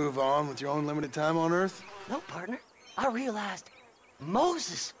needed to move on with your own limited time on Earth? No, partner. I realized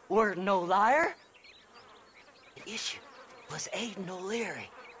Moses weren't no liar. The issue was Aiden O'Leary,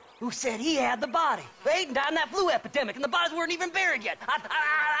 who said he had the body. Aiden died in that flu epidemic, and the bodies weren't even buried yet.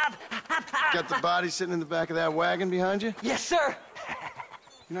 Got the body sitting in the back of that wagon behind you? Yes, sir.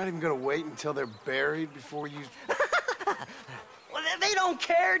 You're not even gonna wait until they're buried before you... Well, they don't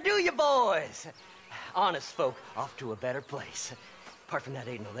care, do you, boys? Honest folk off to a better place. Apart from that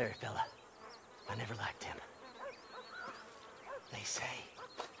Aiden O'Leary fella, I never liked him. They say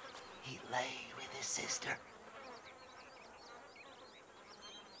he laid with his sister.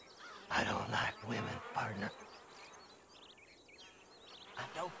 I don't like women, partner. I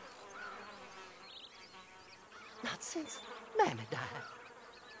don't. Not since Mammy died.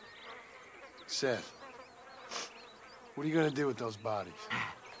 Seth, what are you gonna do with those bodies?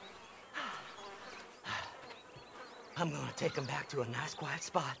 I'm gonna take them back to a nice quiet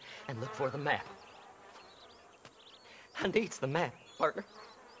spot and look for the map. I needs the map, partner.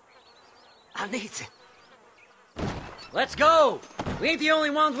 I needs it. Let's go! We ain't the only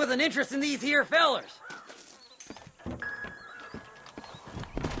ones with an interest in these here fellers.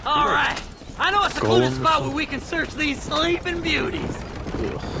 All right. I know a secluded spot where we can search these sleeping beauties.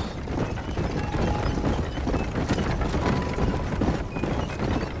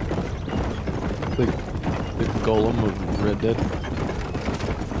 The golem of Red Dead.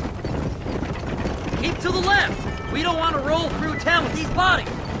 Keep to the left. We don't want to roll through town with these bodies.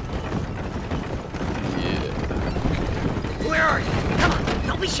 Yeah. Where are you? Come on,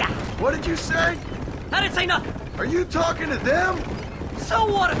 don't be shy. What did you say? I didn't say nothing. Are you talking to them? So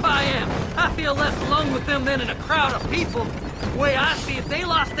what if I am? I feel less alone with them than in a crowd of people. The way I see it, they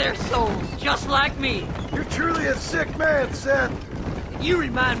lost their souls, just like me. You're truly a sick man, Seth. You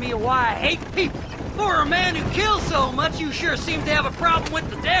remind me of why I hate people. For a man who kills so much, you sure seem to have a problem with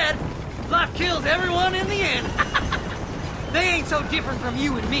the dead. Life kills everyone in the end. They ain't so different from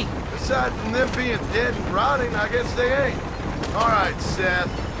you and me. Aside from them being dead and rotting, I guess they ain't. All right, Seth.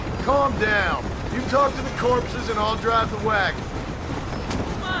 Calm down. You talk to the corpses and I'll drive the wagon.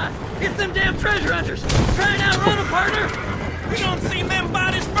 Come on, it's them damn treasure hunters. Try and outrun them, partner. We done seen them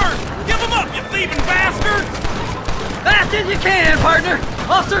bodies first. Give them up, you thieving bastards! Fast as you can, partner.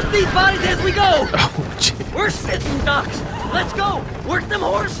 I'll search these bodies as we go. We're sitting ducks. Let's go. Work them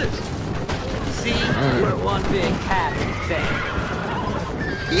horses. See, we're one big happy thing.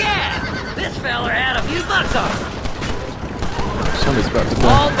 Yeah, this feller had a few bucks on him. Somebody's about to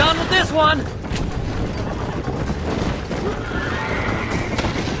All done with this one.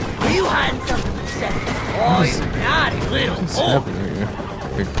 Are you hiding something, Seth? Oh, you naughty little What's boy. happening here?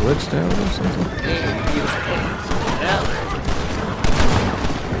 It glitched out or something?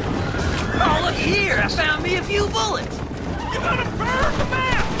 Oh, look here! I found me a few bullets. You're gonna burn the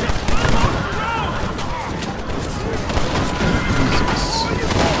map! Just put them on the road!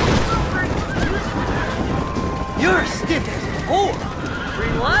 You're stiff as a whore.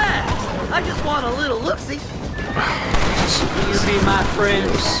 Relax. I just want a little look-see. You be my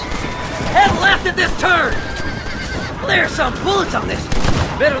friends. Head left at this turn. There's some bullets on this.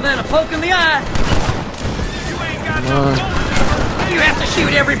 Better than a poke in the eye. You ain't got no bullets. You have to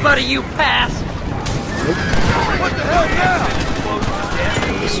shoot everybody you pass. What the hell now?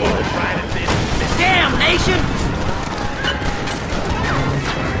 Damnation!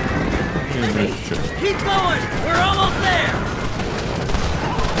 Keep going! We're almost there!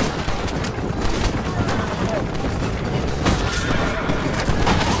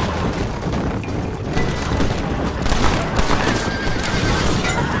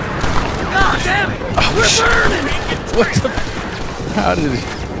 God damn it! We're burning! What the? How did he?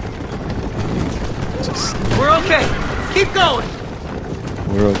 Just. We're okay. Keep going.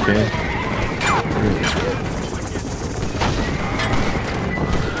 We're okay.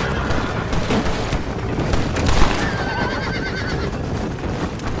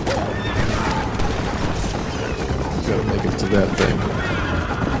 Gotta make it to that thing.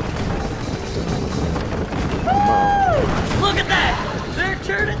 Look at that! They're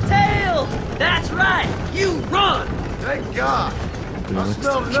turning tail! That's right! You run! Thank God. I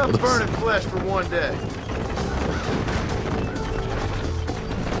smelled enough burning flesh for one day.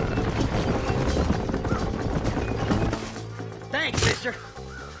 Thanks, mister.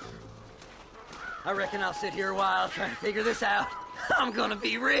 I reckon I'll sit here a while trying to figure this out. I'm gonna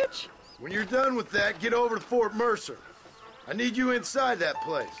be rich. When you're done with that, get over to Fort Mercer. I need you inside that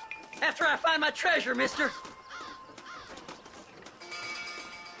place. After I find my treasure, mister.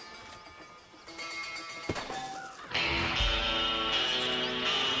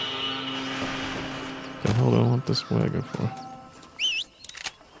 The hell do I want this wagon for?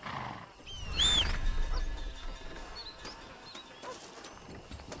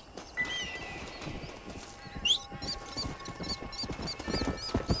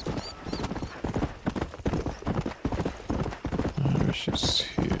 She's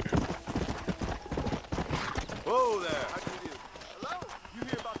here. Whoa there. Hello? You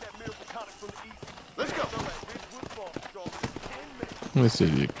hear about that miracle tonic from the east? Let's go. Let me see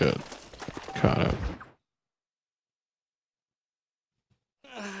if you got caught up.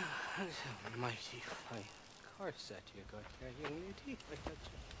 Mighty fine corset you got here, young lady. I got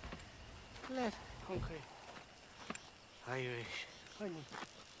you. Let hungry. Irish honey.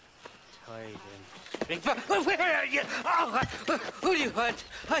 Tied and string. Where are you? Oh, who do you want?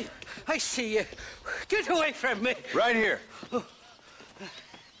 I see you. Get away from me. Right here.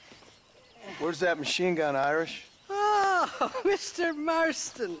 Where's that machine gun, Irish? Oh, Mr.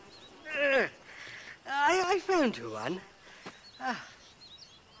 Marston. I found you one.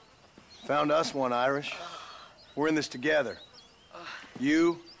 Found us one, Irish. We're in this together.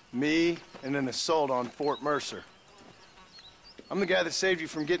 You, me, and an assault on Fort Mercer. I'm the guy that saved you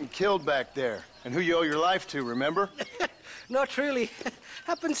from getting killed back there, and who you owe your life to, remember? Not really.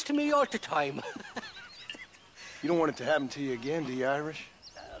 Happens to me all the time. You don't want it to happen to you again, do you, Irish?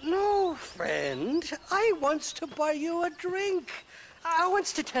 No, friend. I wants to buy you a drink. I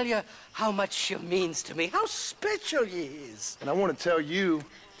wants to tell you how much she means to me, how special you is. And I want to tell you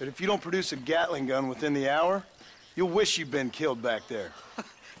that if you don't produce a Gatling gun within the hour, you'll wish you'd been killed back there.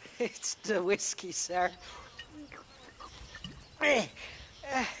 It's the whiskey, sir.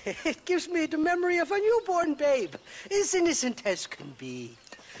 It gives me the memory of a newborn babe, as innocent as can be.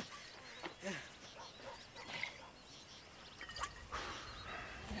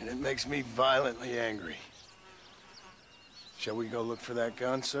 And it makes me violently angry. Shall we go look for that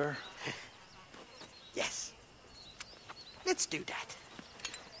gun, sir? Yes. Let's do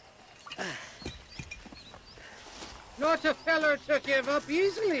that. Not a feller to give up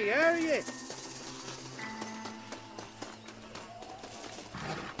easily, are you?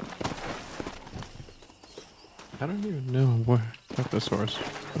 I don't even know what this horse.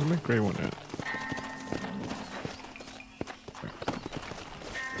 I'll make gray one at.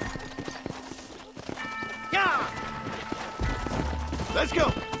 Yeah! Let's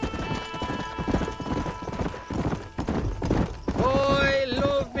go! I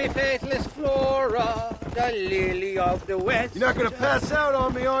love me faithless Flora, the lily of the West. You're not gonna pass out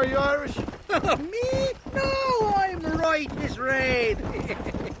on me, are you, Irish? Me? No, I'm right as rain.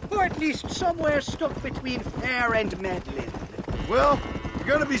 Or at least somewhere stuck between fair and meddling. Well, you're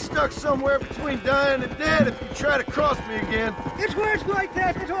gonna be stuck somewhere between dying and dead if you try to cross me again. It weren't like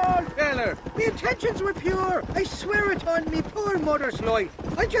that at all, feller. The intentions were pure. I swear it on me poor mother's life.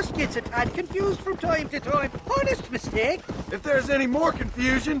 I just gets a tad confused from time to time. Honest mistake. If there's any more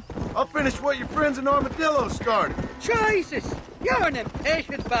confusion, I'll finish what your friends in Armadillo started. Jesus! You're an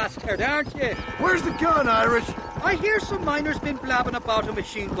impatient bastard, aren't you? Where's the gun, Irish? I hear some miners been blabbing about a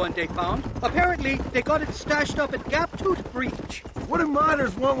machine gun they found. Apparently, they got it stashed up at Gaptooth Breach. What do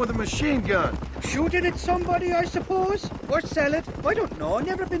miners want with a machine gun? Shoot it at somebody, I suppose? Or sell it? I don't know.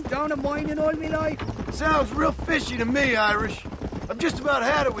 Never been down a mine in all my life. Sounds real fishy to me, Irish. I've just about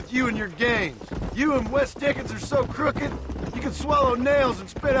had it with you and your games. You and West Dickens are so crooked, you can swallow nails and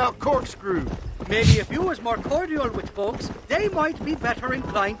spit out corkscrews. Maybe if you was more cordial with folks, they might be better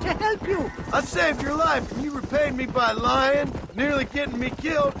inclined to help you. I saved your life and you repaid me by lying, nearly getting me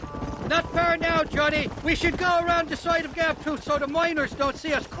killed. Not fair now, Johnny. We should go around the side of Gaptooth so the miners don't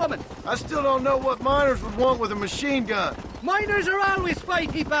see us coming. I still don't know what miners would want with a machine gun. Miners are always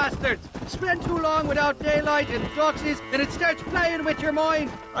fighty bastards. Spend too long without daylight and doxies, and it starts playing with your mind.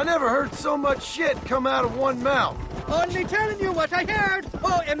 I never heard so much shit come out of one mouth. Only telling you what I heard.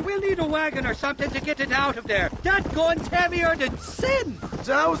 Oh, and we'll need a wagon or something to get it out of there. That gun's heavier than sin.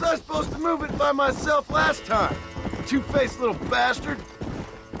 So how was I supposed to move it by myself last time? Two-faced little bastard.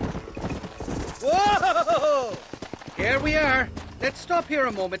 Whoa! Here we are. Let's stop here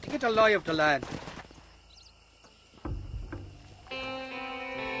a moment to get a lie of the land.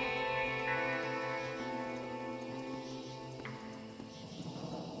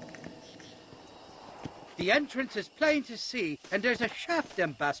 The entrance is plain to see, and there's a shaft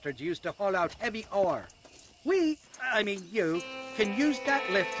them bastards used to haul out heavy ore. I mean you, can use that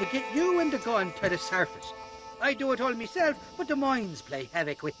lift to get you and the gun to the surface. I do it all myself, but the mines play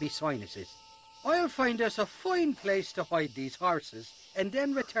havoc with me sinuses. I'll find us a fine place to hide these horses, and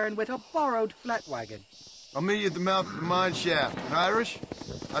then return with a borrowed flat wagon. I'll meet you at the mouth of the mine shaft. And Irish,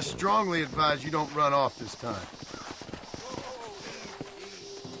 I strongly advise you don't run off this time.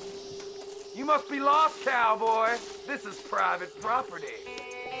 You must be lost, cowboy. This is private property.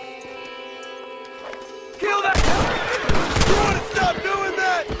 Kill that! You want to stop doing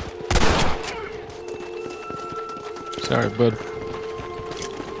that? Sorry, bud.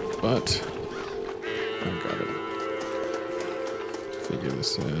 But I gotta figure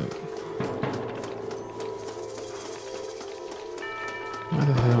this out. Why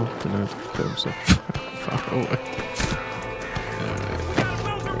the hell did I put him so far away?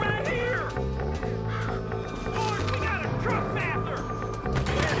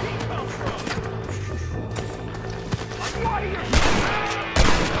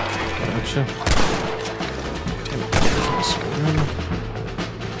 Gotcha. More shit.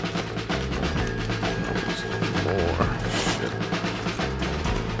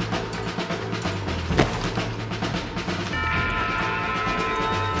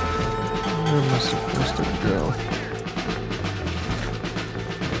 Where am I supposed to go?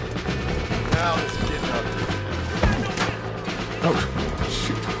 Now this is getting ugly. Oh,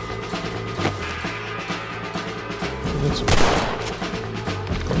 shoot. That's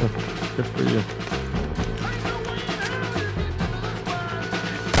good for you.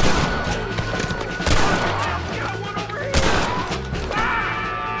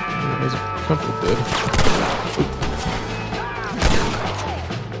 There's a couple dead.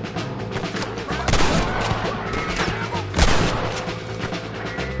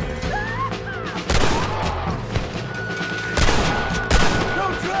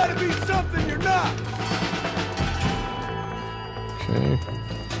 Don't try to be something you're not. Okay.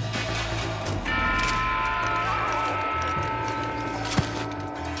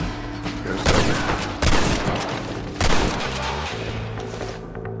 There's that.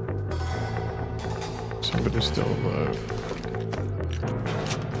 Somebody's still alive.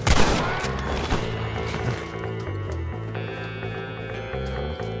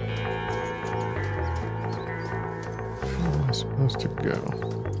 Where am I supposed to go?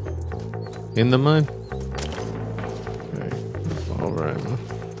 In the mine? Okay. All right.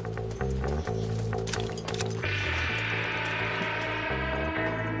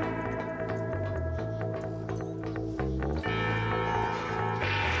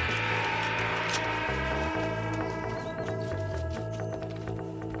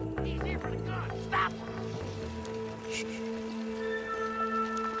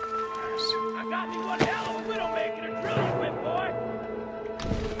 I got me one hell of a widowmaker to drill you with, boy.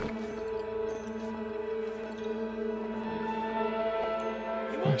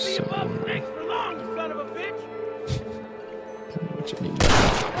 You won't be above bricks for long, you son of a bitch. What you need?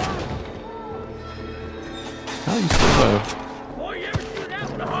 How are you still alive? Boy, you ever shoot out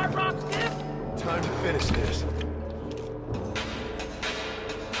with a hard rock stiff? Time to finish this.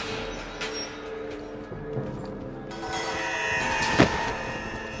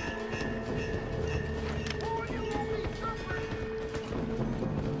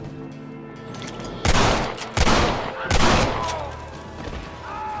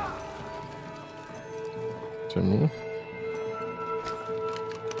 Is there more?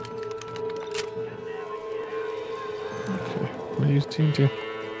 Okay, what do you team to?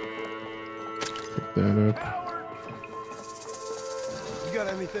 Pick that up. You got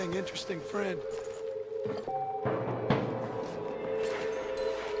anything interesting, friend?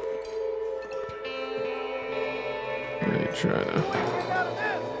 They try to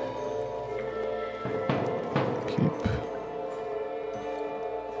keep.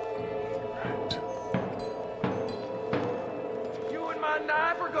 You and my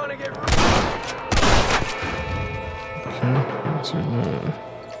knife are gonna get. Okay, what's your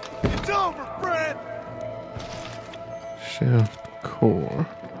It's over, friend. shaft core?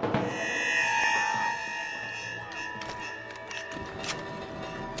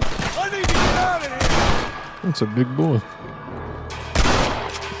 I need to get out of here. That's a big boy.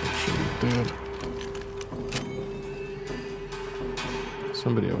 Should be dead.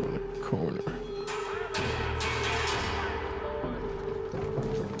 Somebody over in the corner.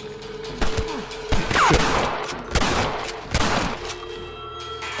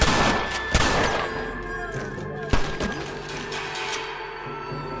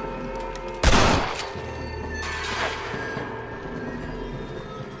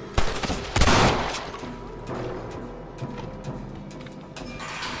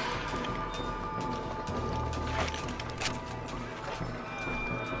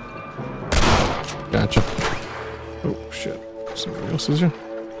 Gotcha. Oh shit. Somebody else is here.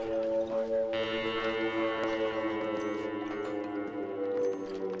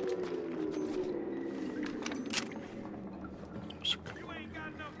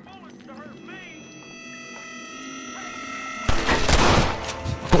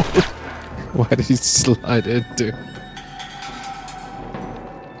 Why did he slide into?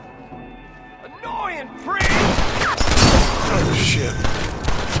 Annoying prick! Oh shit.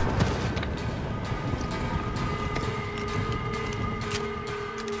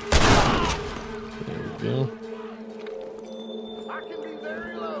 There we go. I can be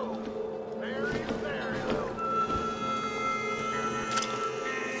very low. Very, very low.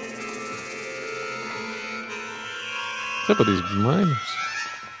 What's up with these miners?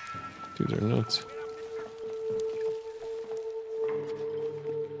 Dudes are nuts.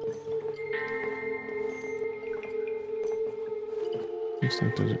 Looks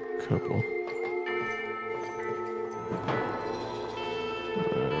like there's a couple.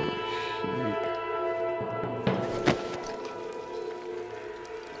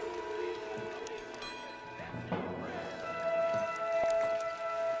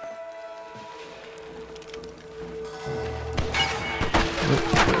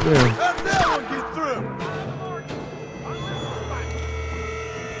 There. How'd that one get through?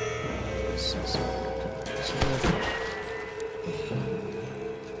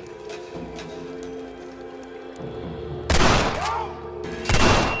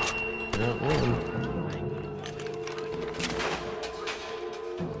 Got one.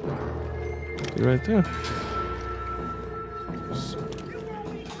 be right there.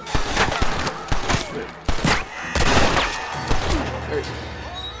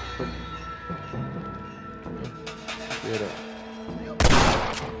 Get up.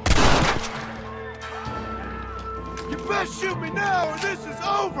 You best shoot me now or this is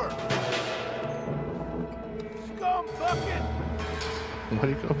over! Scum bucket! What are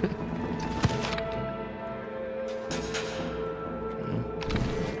you going?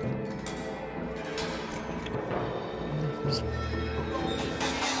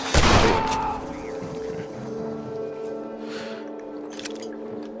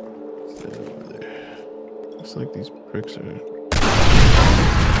 Looks like these bricks are.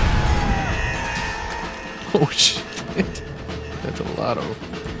 Oh shit! That's a lot of.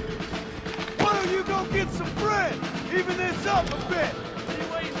 Why don't you go get some bread? Even this up a bit. What are you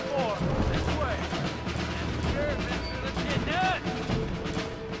waiting for? This way. Sure, mister. Let's get done.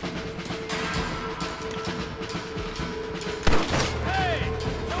 Hey,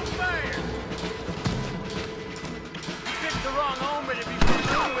 no fire. You picked the wrong hombre to be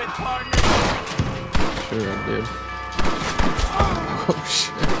dealing with, partner. Sure, I did. Oh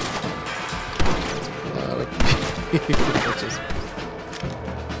shit! That's a lot of people.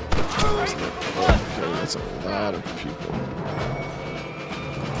 That's a lot of people.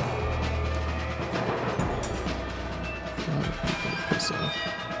 A lot of people to piss off.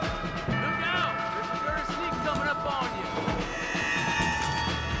 Look out! There's a dirty sneak coming up on you.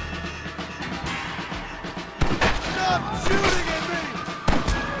 Stop shooting at me!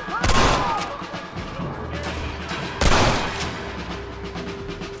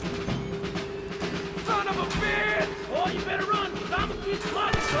 Son of a bitch! Oh, you better run, 'cause I'm gonna keep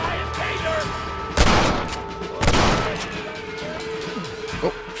flooding so I am Taylor!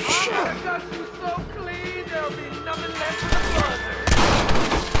 Oh, shit! I got you so clean, there'll be nothing left for the buzzer!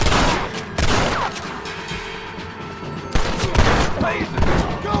 Laser!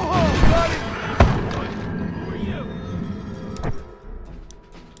 Go home, buddy! Who are you?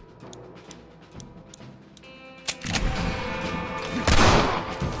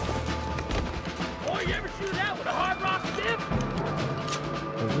 Boy, you ever shoot that with a hard rock stiff?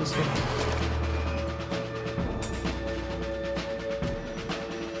 What is this thing?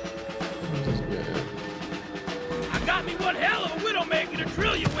 I got me one hell of a widowmaker to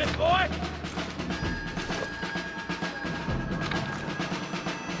drill you with, boy!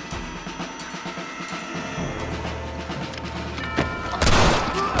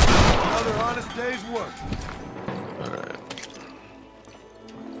 Another honest day's work. Alright.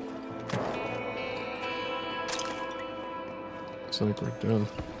 Looks like we're done.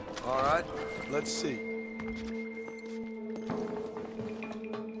 All right, let's see.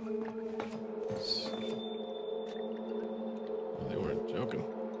 They weren't joking.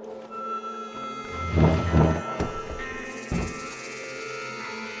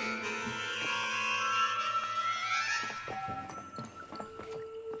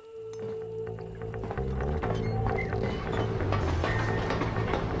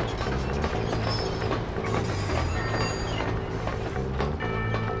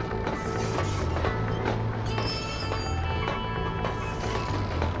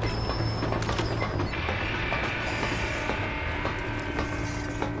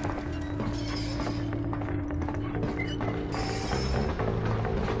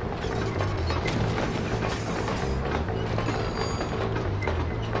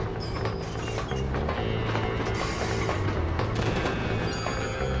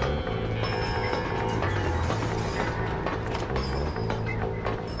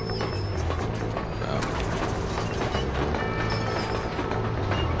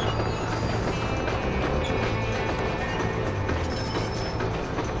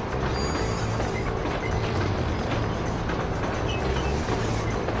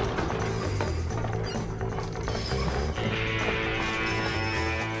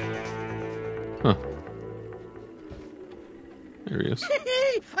 There he is.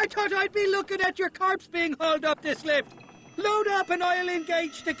 I thought I'd be looking at your corpse being hauled up this lift. Load up and I'll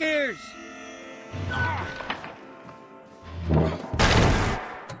engage the gears.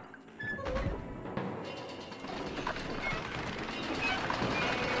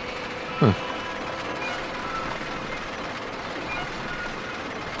 Huh.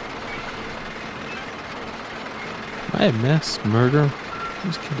 Am I a mass murder? I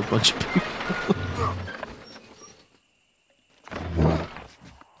just killed a bunch of people.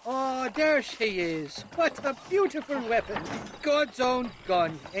 Oh, there she is. What a beautiful weapon. God's own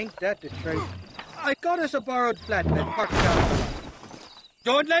gun. Ain't that the truth? I got us a borrowed flatbed parked down.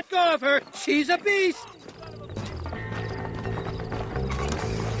 Don't let go of her. She's a beast.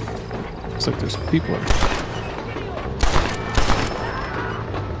 Looks like there's people in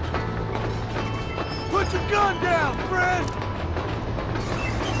Put your gun down, friend!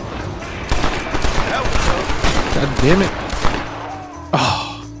 God damn it.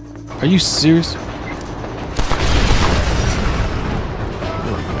 Oh, are you serious? There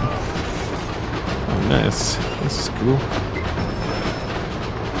we go. Oh, nice. This is cool.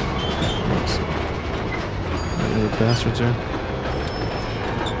 Little bastards there.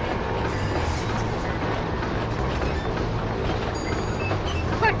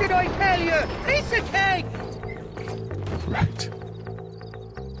 What did I tell you? Piece of cake! Right.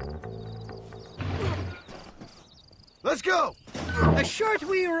 Let's go! A short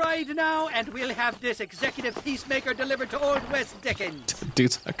wee ride now, and we'll have this executive peacemaker delivered to Old West Dickens.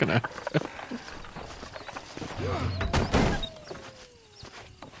 Dude's not gonna.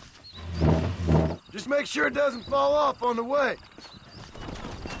 Just make sure it doesn't fall off on the way.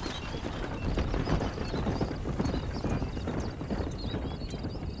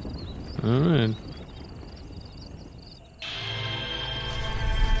 Alright.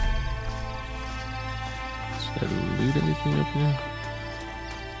 Should I loot anything up here?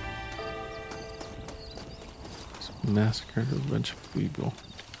 Just massacred a bunch of people.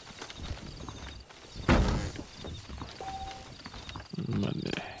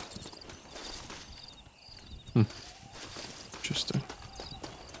 Money. Interesting.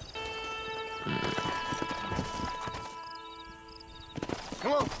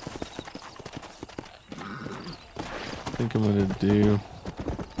 Come on. I think I'm gonna do.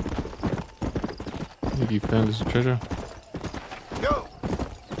 I think you found this treasure. Go.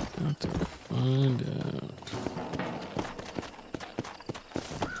 Got to find out.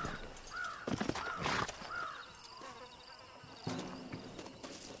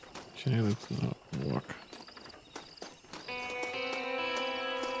 Okay, let's not walk.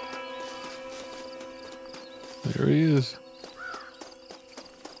 There he is.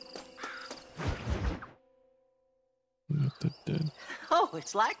 Not that dead. Oh,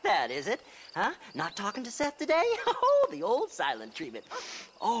 it's like that, is it? Huh? Not talking to Seth today? Oh, the old silent treatment.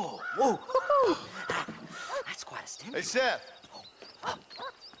 Oh, whoa. That's quite a stint. Hey, Seth.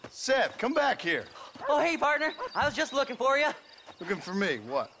 Seth, come back here. Oh, hey, partner. I was just looking for you. Looking for me?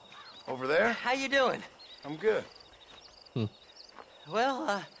 What? Over there? How you doing? I'm good.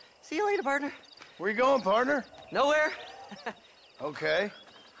 Well, see you later, partner. Where you going, partner? Nowhere. Okay.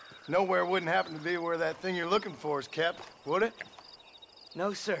 Nowhere wouldn't happen to be where that thing you're looking for is kept, would it?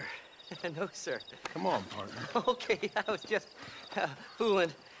 No, sir. No, sir. Come on, partner. Okay, I was just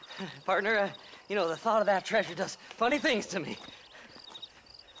fooling. Partner, you know, the thought of that treasure does funny things to me.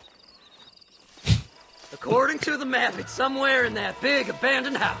 According to the map, it's somewhere in that big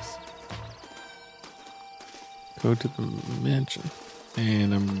abandoned house. Go to the mansion.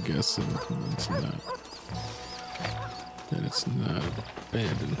 And I'm guessing it's not. That it's not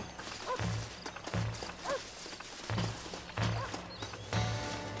abandoned.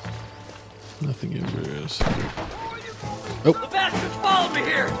 Nothing ever is. Oh! The bastards followed me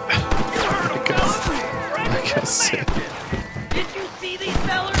here! I guess. Did you see these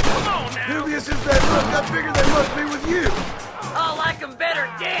fellers? Come on now! Dubious as they look, I figure they must be with you. I'll like them better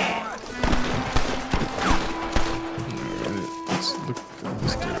dead! Alright, let's look in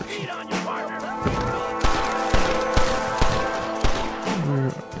this direction.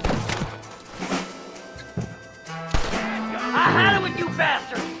 I had it with you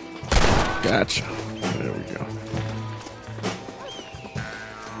bastards! Gotcha. There we go.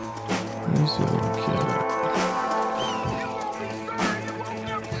 Where's the little kid at?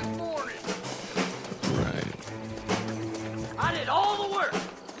 Right. I did all the work!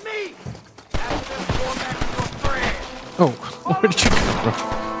 Me! Oh, where did you come from?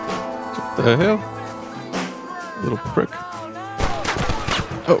 What the hell? Little prick.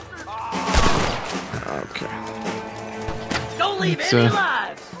 Oh. Okay. Don't leave It's, any alive!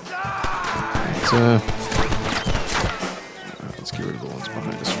 Let's get rid of the ones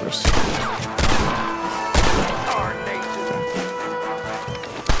behind us first.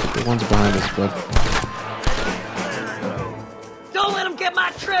 The ones behind us, bud. Don't let them get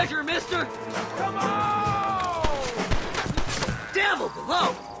my treasure, mister! Come on! Devil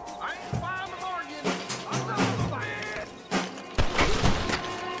below!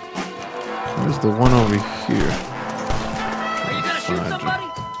 Where's the one over here? Are you gonna shoot somebody?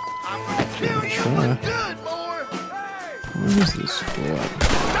 Try. Where is this squad?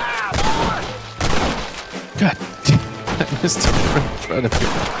 God damn, I missed him right in front of me.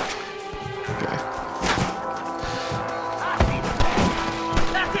 Okay.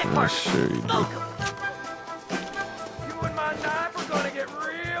 I'm sure you do. You and my knife are gonna get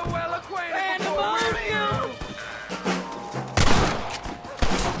real well acquainted.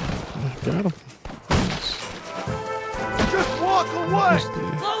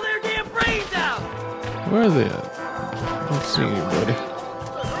 Where are they at? I don't see anybody.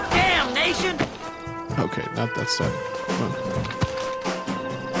 Damn nation! Okay, not that side. Come on.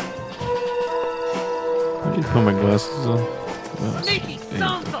 I need to put my glasses on. Sneaky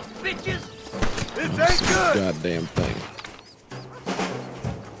sons of bitches! This ain't good! Goddamn thing.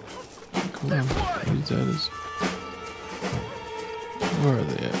 Come on. Who's that is? Where are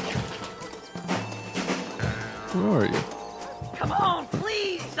they at? Where are you? Come on,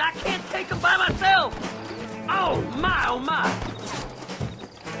 please! I can't take them by myself! Oh my, oh my!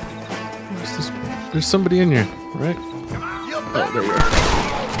 Where's this? There's somebody in here, right? Oh, there you are.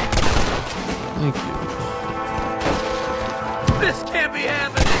 Thank you. This can't be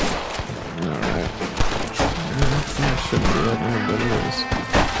happening! Alright. Yeah, shouldn't be happening, but it is.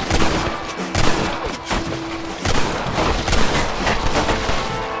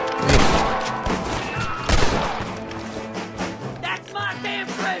 That's my damn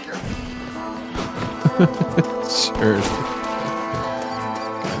treasure! Sure.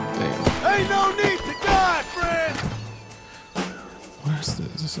 God damn. Ain't no need to die, friend! Where's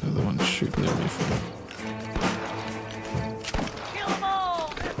this? Is this other one shooting at me from? Kill them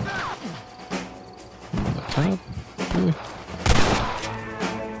all! On the top? Really?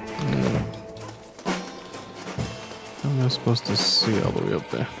 No. How am I supposed to see all the way up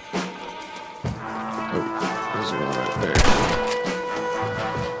there? Oh, there's one right there.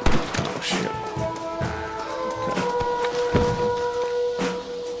 Oh shit.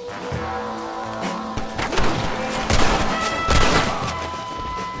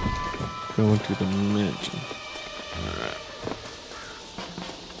 Going to the mansion. Alright.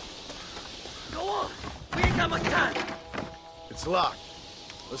 Go on! We ain't got much time! It's locked.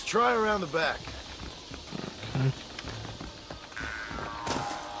 Let's try around the back. Okay.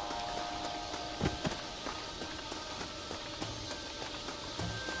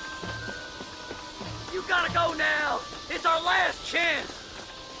 You gotta go now! It's our last chance!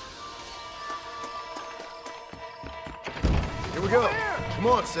 Here we go. Come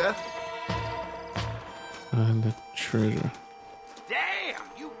on, Seth. Find the treasure. Damn,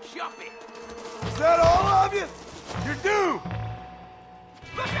 you jumpy! Is that all of you? You're due!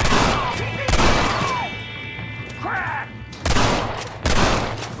 Crack!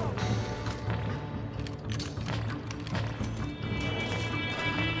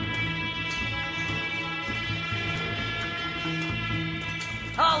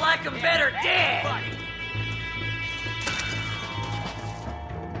 I like 'em better dead!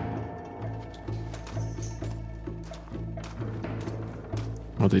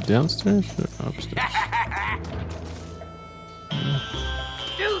 Are they downstairs or upstairs?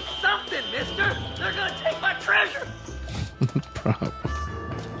 Do something, mister! They're gonna take my treasure! Probably.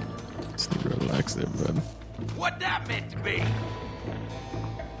 Just need to relax there, bud. What that meant to be?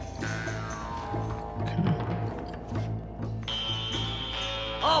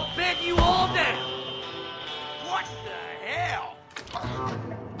 I'll bet you all down! What the hell?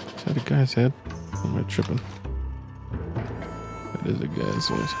 Is that a guy's head? Or am I tripping? That is a guy's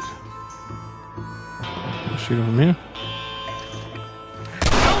head. I'll shoot him from here.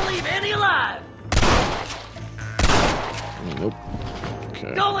 Don't leave any alive! Nope.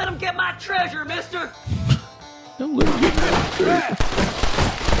 Okay. Don't let them get my treasure, mister! Don't let him get my treasure.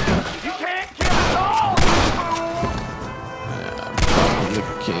 You can't kill us all! Probably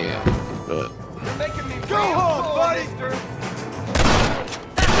can, but... You're making me go home, buddy!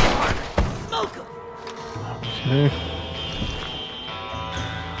 That's it, partner! Smoke 'em! Okay.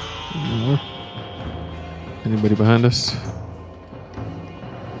 One more. Anybody behind us? No,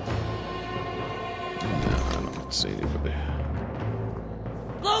 I don't see anybody.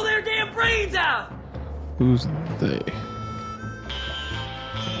 Blow their damn brains out! Who's they?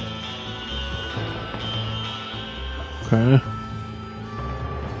 Okay.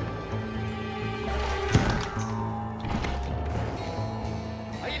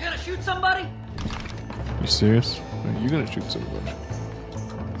 Are you gonna shoot somebody? You serious? Are you gonna shoot somebody?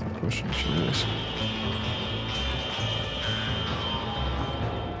 That's the question you should ask.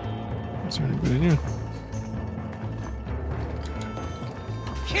 Is there anybody in here?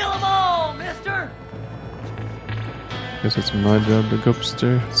 Kill them all, mister! Guess it's my job to go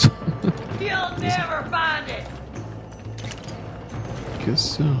upstairs. You'll never find it! Guess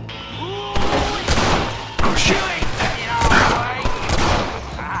so. Oh, shit!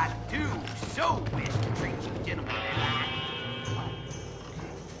 I do so wish to treat you gentlemen.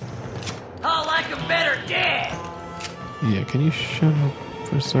 I like 'em better dead! Yeah, can you shut up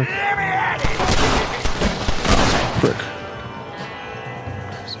for a sec? Prick.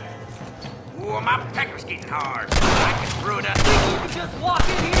 Ooh, my pecker's getting hard. I can throw it up. You can just walk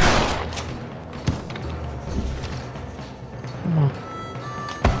in here? Come on.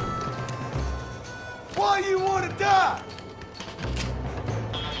 Why you want to die?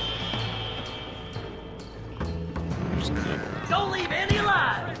 Don't leave any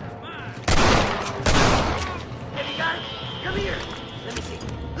alive! Have you got it? Come here. Let me see.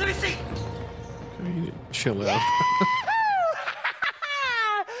 Let me see. You need to chill out.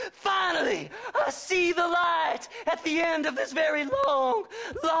 Finally, I see the light at the end of this very long,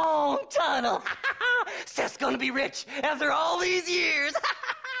 long tunnel. Seth's gonna be rich after all these years.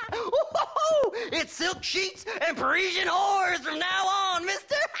 It's silk sheets and Parisian whores from now on,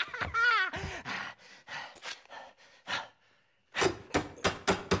 mister.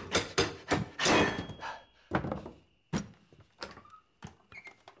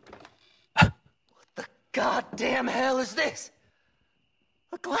 Goddamn hell is this?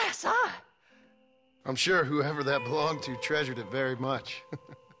 A glass eye? I'm sure whoever that belonged to treasured it very much.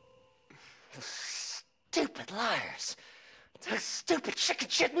 Stupid liars. Those stupid chicken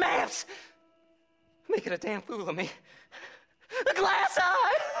shit maps. Making a damn fool of me. A glass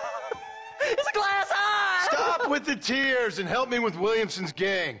eye! It's a glass eye! Stop with the tears and help me with Williamson's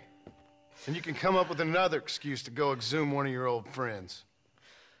gang. And you can come up with another excuse to go exhume one of your old friends.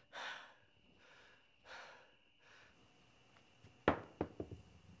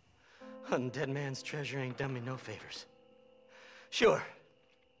 Hunting dead man's treasure ain't done me no favors. Sure.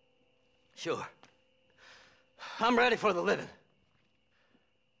 I'm ready for the living.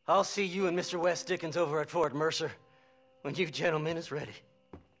 I'll see you and Mr. West Dickens over at Fort Mercer when you gentlemen is ready.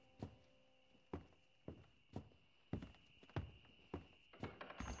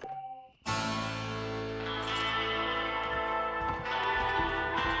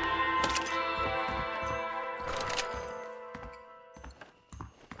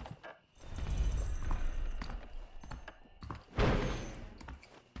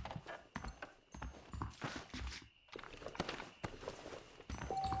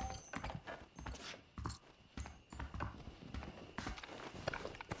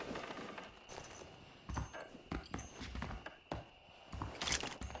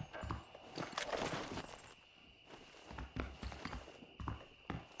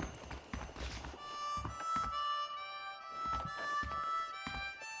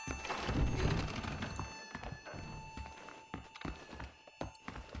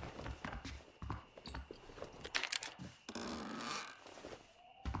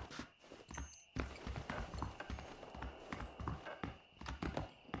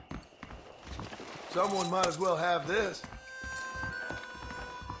 Someone might as well have this.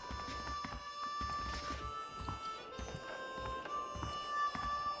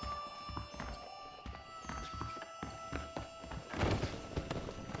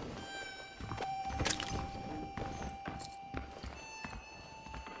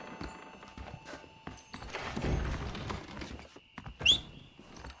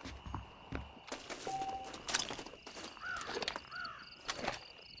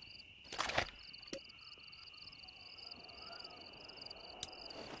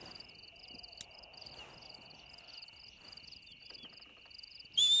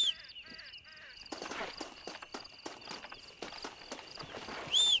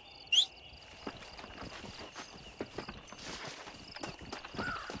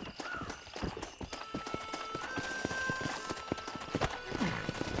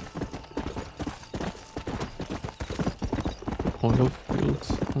 Oil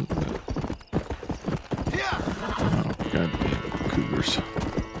fields. Oh, goddamn cougars.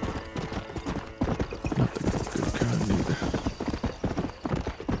 Not the good kind either.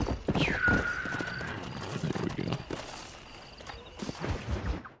 There we go.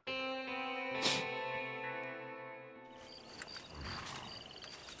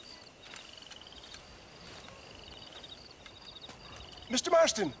 Mr.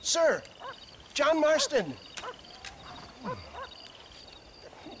 Marston, sir. John Marston.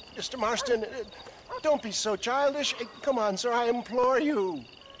 Mr. Marston, don't be so childish. Come on, sir, I implore you.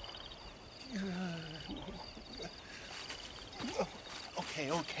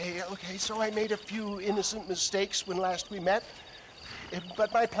 Okay, so I made a few innocent mistakes when last we met.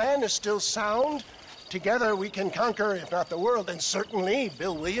 But my plan is still sound. Together we can conquer, if not the world, then certainly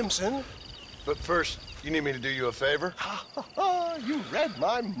Bill Williamson. But first, you need me to do you a favor? You read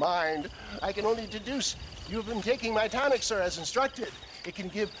my mind. I can only deduce you've been taking my tonic, sir, as instructed. It can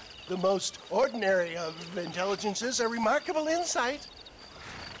give the most ordinary of intelligences a remarkable insight.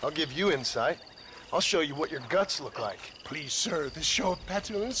 I'll give you insight. I'll show you what your guts look like. Please, sir, this show of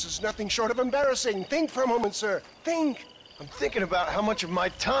petulance is nothing short of embarrassing. Think for a moment, sir. Think. I'm thinking about how much of my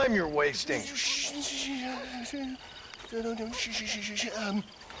time you're wasting.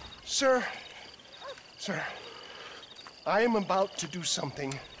 Sir, I am about to do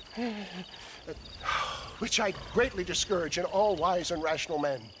something which I greatly discourage in all wise and rational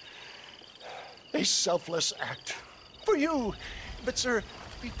men. A selfless act for you. But, sir,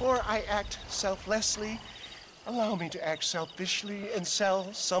 before I act selflessly, allow me to act selfishly and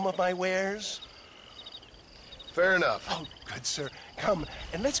sell some of my wares. Fair enough. Oh, good, sir. Come,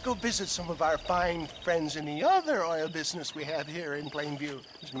 and let's go visit some of our fine friends in the other oil business we have here in Plainview.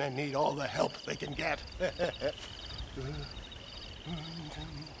 These men need all the help they can get.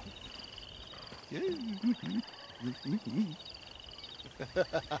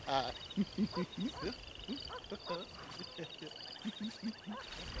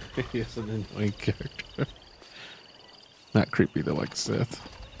 He's an annoying character. Not creepy though, like Seth.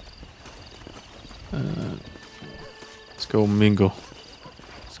 Let's go mingle.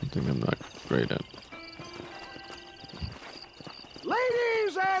 Something I'm not great at.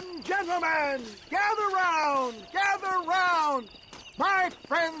 Ladies and gentlemen, gather round, gather round. My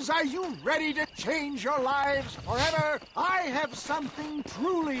friends, are you ready to change your lives forever? I have something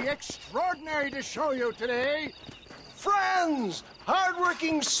truly extraordinary to show you today. Friends,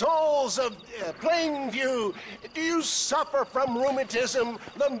 hardworking souls of Plainview, do you suffer from rheumatism,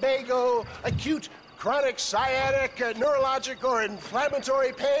 lumbago, acute chronic sciatic, neurologic, or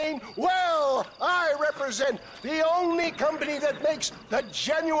inflammatory pain? Well, I represent the only company that makes the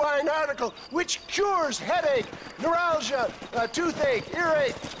genuine article which cures headache, neuralgia, toothache,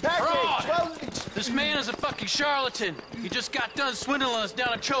 earache, backache, swelling. This man is a fucking charlatan. He just got done swindling us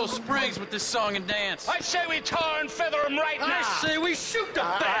down at Cho Springs with this song and dance. I say we tar and feather him right now. I say we shoot the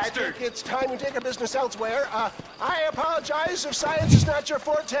bastard. I think it's time we take our business elsewhere. I apologize if science is not your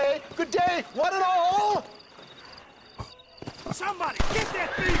forte. Good day, one and all. Somebody get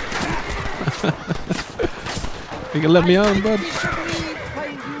that thief! You can let me on, bud. We should leave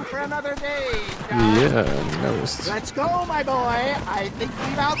Plainview for another day. Yeah, I noticed. Let's go, my boy. I think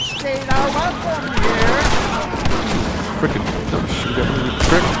we've outstayed our welcome here. Frickin' don't shoot at me,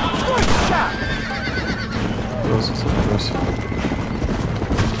 prick. Good shot. Those are some gross.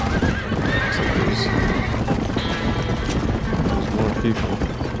 Looks like there's more people.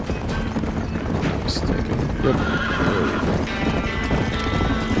 I'm mistaken. Yep. There we go.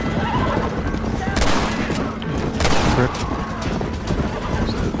 Prick.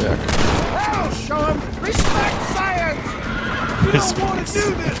 There's the back. I'll show him respect science. You don't want to do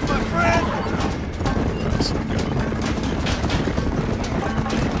this, my friend. That's a good one.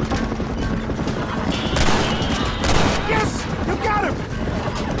 Yes, you got him.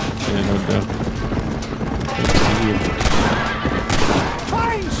 Yeah, no doubt.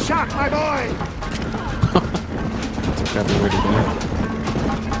 Fine shot, my boy. That's a crappy way to do it.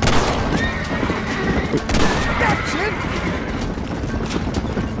 That's it.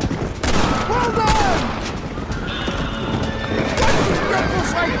 Well done. What do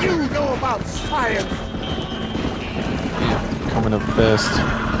rebels like you know about science? Coming up fast.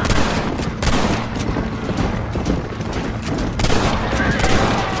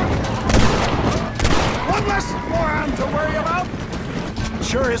 One less moron to worry about.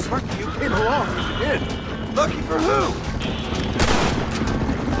 Sure is lucky you came along as you did. Lucky for who?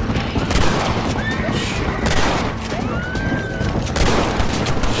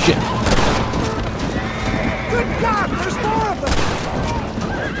 Shit. Good God, there's more of them.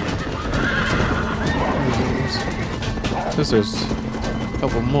 Says there's a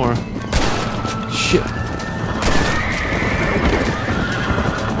couple more. Shit.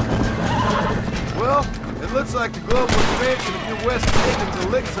 Well, it looks like the global expansion of your West Dickens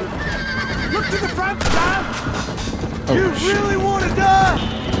elixir. Look to the front, John. Oh, You shit. really want to die?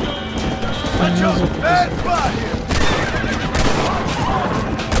 I chose a bad spot here.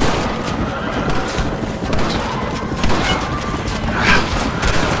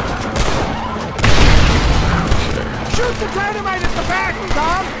 Shoot the dynamite at the back,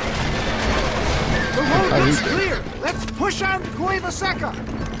 Don! The road looks clear. Let's push on to Cueva Seca.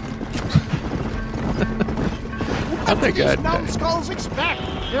 I think These I'd numbskulls expect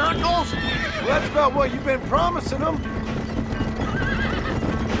miracles. Well, that's about what you've been promising them.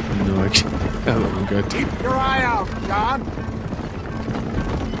 No, I can't. I let him go. Keep your eye out, John.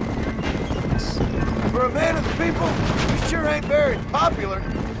 For a man of the people, you sure ain't very popular.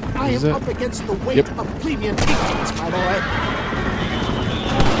 I Is am it? up against the weight Yep. of plebeian ignorance, my boy.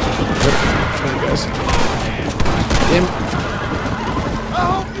 Come on, guys. Damn. I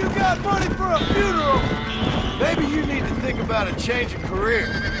hope you got money for a funeral. Maybe you need to think about a change of career.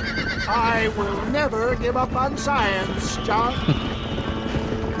 I will never give up on science, John.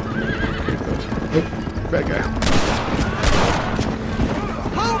 Bad guy.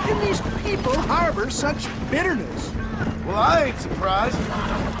 How can these people harbor such bitterness? Well, I ain't surprised.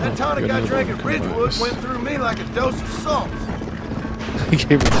 That tonic I drank at Ridgewood went through me like a dose of salt. He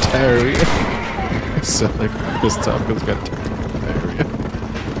gave me diarrhea. So like this taco's got diarrhea.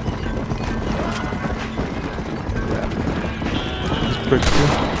 Yeah. It's pretty cool.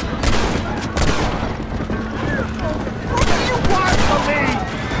 What do you want from me?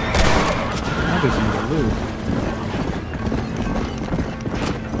 How did you lose?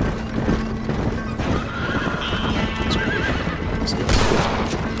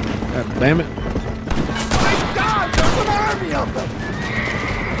 God damn it. My God, there's an army of them!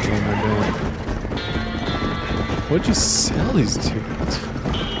 What'd you sell these to?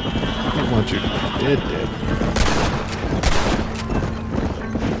 I don't want you dead.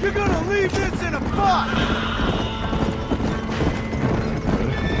 You're gonna leave this in a box!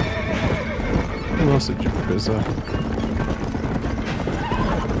 Who else did you piss off?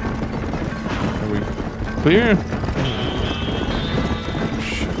 Are we clear?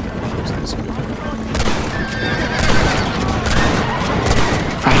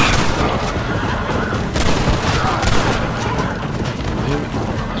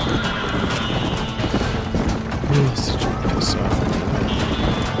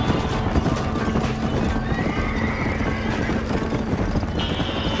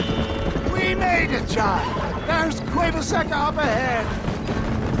 John, there's Cueva up ahead.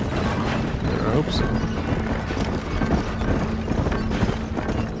 I hope so.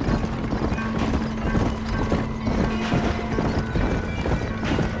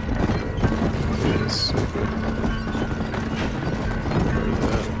 Yes, super.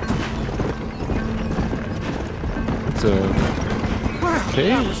 It's a cave?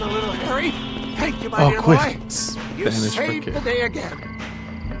 That was a little hairy. Thank you, my dear quick. boy. You Spanish for saved cave. the day again.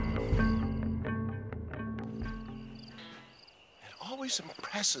 Always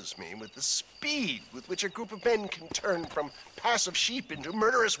impresses me with the speed with which a group of men can turn from passive sheep into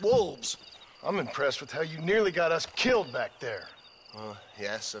murderous wolves. I'm impressed with how you nearly got us killed back there. Well,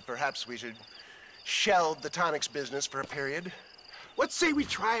 yes, perhaps we should shelve the tonics business for a period. What say we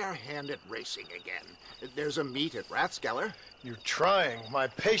try our hand at racing again? There's a meet at Rathskeller. You're trying my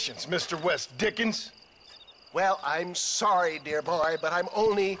patience, Mr. West Dickens. Well, I'm sorry, dear boy, but I'm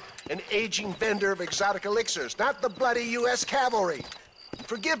only an aging vendor of exotic elixirs, not the bloody U.S. cavalry.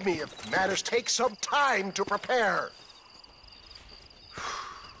 Forgive me if matters take some time to prepare.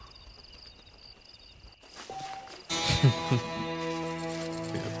 Yeah,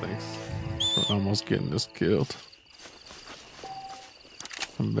 thanks for almost getting us killed.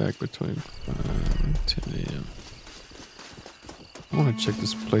 I'm back between 5 and 10 a.m. I want to check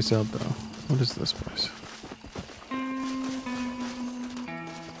this place out, though. What is this place?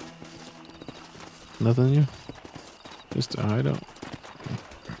 Nothing new? Just a hideout?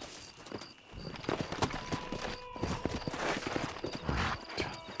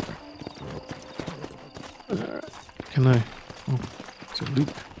 Can I? Oh, it's a loop.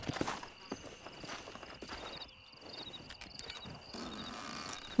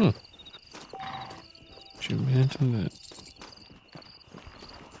 Did you imagine that?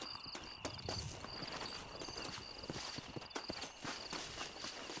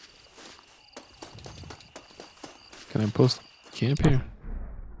 Can I post camp here?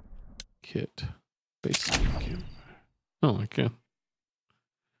 Kit. Basic camp. Oh, I can.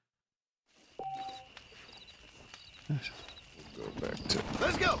 Go back to.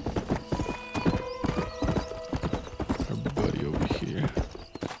 Let's go! Our buddy over here.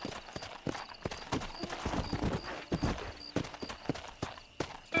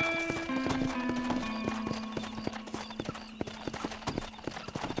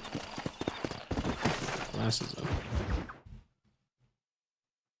 Glasses on.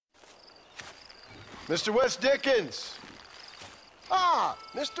 Mr. West Dickens! Ah,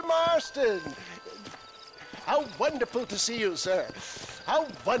 Mr. Marston. How wonderful to see you, sir. How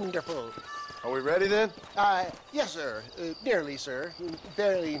wonderful. Are we ready then? Yes, sir. Nearly, sir.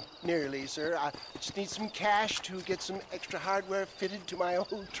 Very nearly, sir. I just need some cash to get some extra hardware fitted to my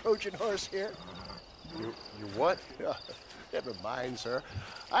old Trojan horse here. You what? Never mind, sir.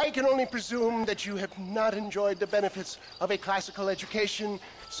 I can only presume that you have not enjoyed the benefits of a classical education,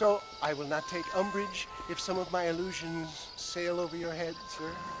 so I will not take umbrage if some of my illusions sail over your head,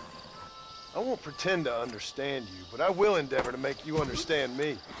 sir. I won't pretend to understand you, but I will endeavor to make you understand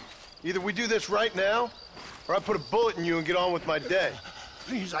me. Either we do this right now, or I put a bullet in you and get on with my day.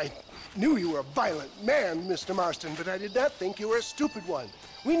 Please, I knew you were a violent man, Mr. Marston, but I did not think you were a stupid one.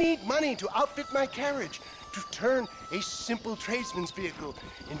 We need money to outfit my carriage, to turn a simple tradesman's vehicle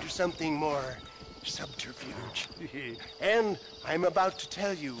into something more subterfuge. And I'm about to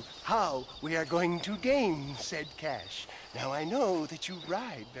tell you how we are going to gain said cash. Now I know that you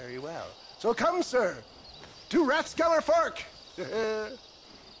ride very well. So come, sir, to Rathskeller Fork.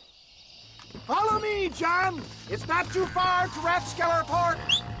 Follow me, John. It's not too far to Rathskeller Fork.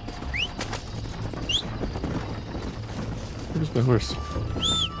 Where's my horse?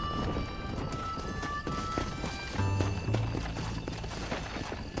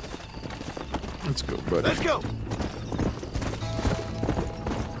 Let's go, buddy. Let's go.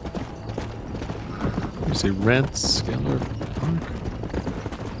 You say Rathskeller Park?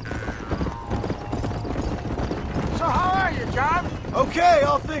 So how are you, John? Okay,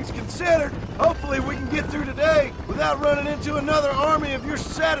 all things considered. Hopefully we can get through today without running into another army of your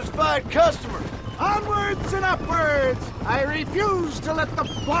satisfied customers. Onwards and upwards! I refuse to let the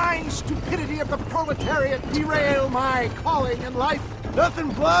blind stupidity of the proletariat derail my calling in life. Nothing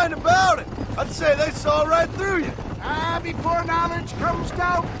blind about it. I'd say they saw right through you. Before knowledge comes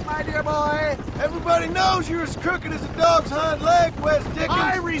doubt, my dear boy. Everybody knows you're as crooked as a dog's hind leg, Wes Dickens.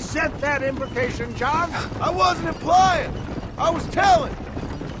 I resent that implication, John. I wasn't implying. I was telling.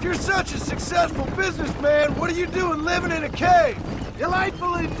 If you're such a successful businessman, what are you doing living in a cave?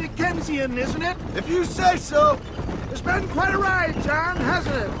 Delightfully Dickensian, isn't it? If you say so. It's been quite a ride, John,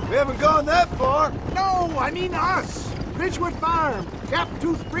 hasn't it? We haven't gone that far. No, I mean us. Ridgewood Farm,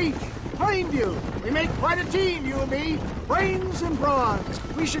 Gaptooth Breach, Plainview. We make quite a team, you and me. Brains and brawn.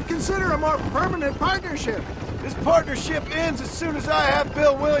 We should consider a more permanent partnership. This partnership ends as soon as I have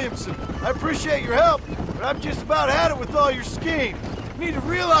Bill Williamson. I appreciate your help, but I've just about had it with all your schemes. You need to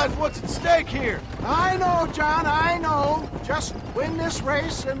realize what's at stake here. I know, John, I know. Just win this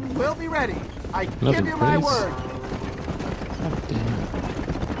race and we'll be ready. I give you my word. God damn it.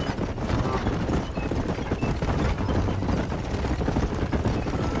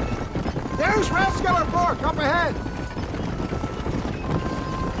 There's Rathskeller Fork up ahead.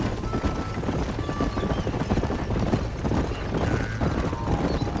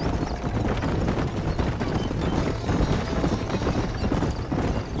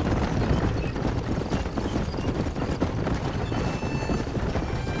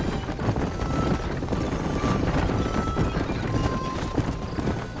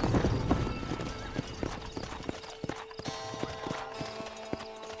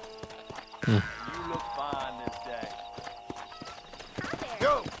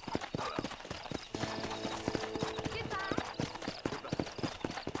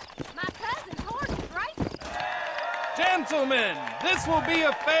 Gentlemen, this will be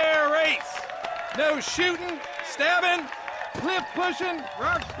a fair race. No shooting, stabbing, cliff pushing,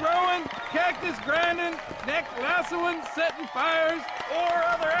 rock throwing, cactus grinding, neck lassoing, setting fires, or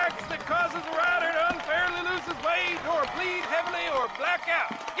other acts that causes a rider to unfairly lose his weight or bleed heavily or black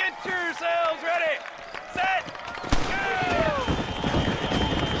out. Get yourselves ready. Set. Go!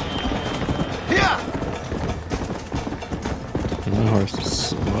 Yeah. My horse is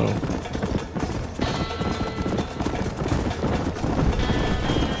slow.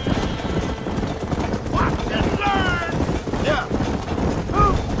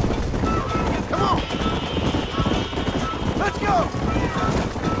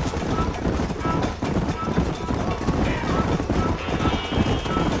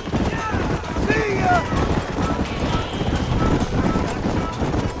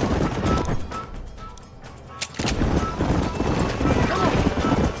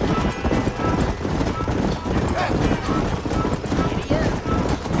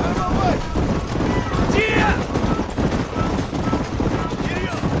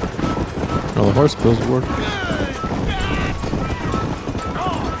 The horse bills work.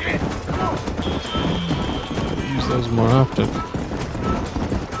 Use those more often.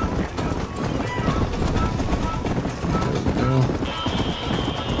 There we go.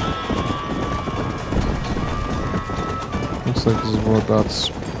 Looks like this is more about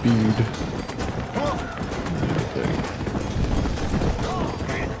speed.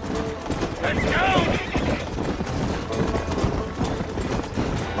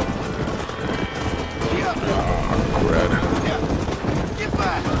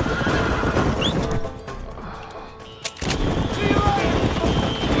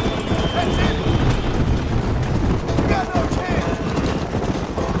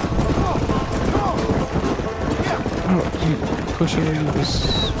 Pushing into this.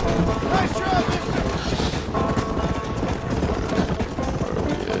 Nice try,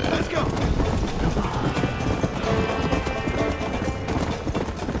 Let's go.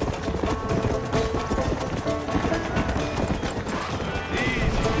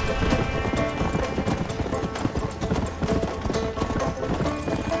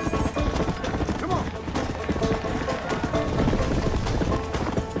 Come on.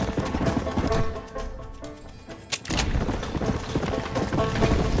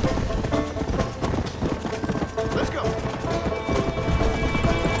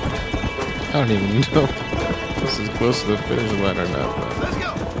 don't even know if this is close to the finish line or not, but Let's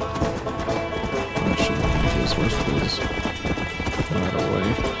go. I should use this first place right away.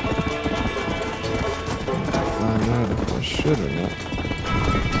 Find out if I should or not.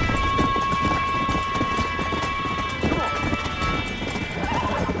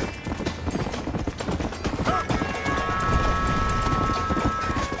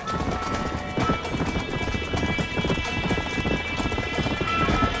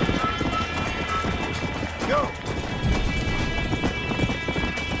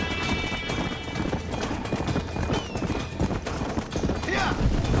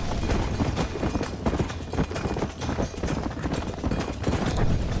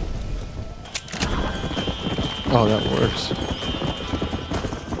 Oh, that works.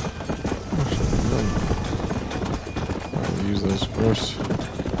 I'll use those first.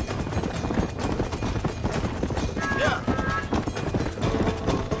 Yeah.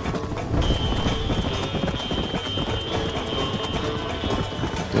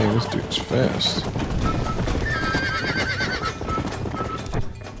 Dang, this dude's fast.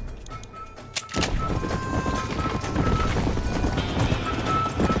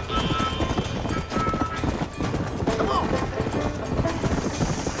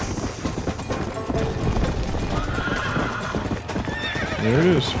 There it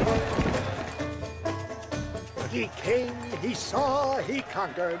is. He came, he saw, he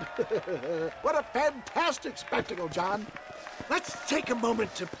conquered. What a fantastic spectacle, John. Let's take a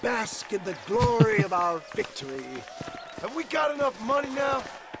moment to bask in the glory of our victory. Have we got enough money now?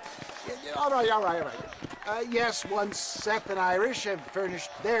 All right. Yes, once Seth and Irish have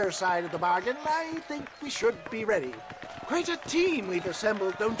furnished their side of the bargain, I think we should be ready. Quite a team we've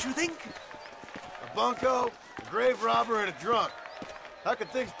assembled, don't you think? A bunco, a grave robber, and a drunk. How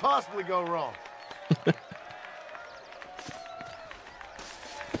could things possibly go wrong?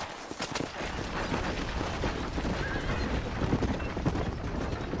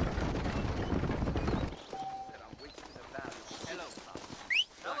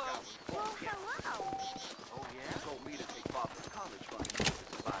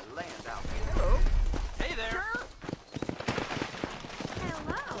 Hey there.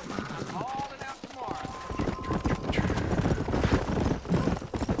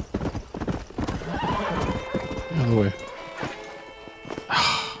 Out of the way.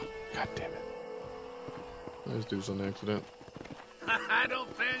 God damn it. Those dudes on accident. I don't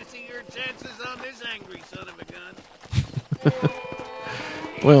fancy your chances on this angry son of a gun.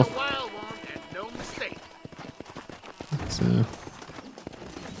 Well. He's a wild one and no mistake. It's,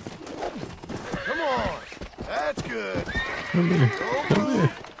 Come on. That's good. come here. Come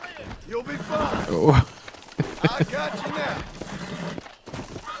here. You'll be fine. Oh. I got you now.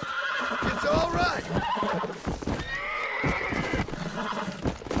 It's all right.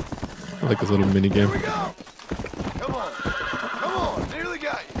 I like this little mini game. Here we go. Come on. Come on. Nearly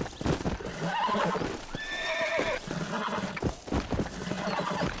got you.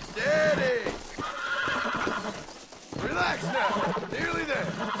 Steady. Relax now. Nearly there.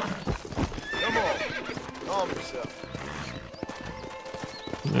 Come on. Calm yourself.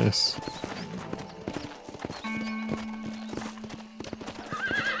 Yes.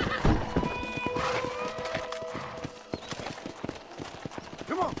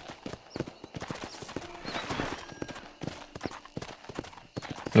 Come on.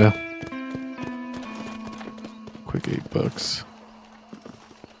 Well. Quick $8.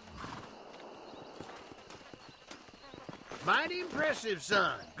 Mighty impressive,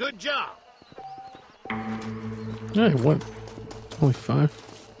 son. Good job. Hey, what? Only 5?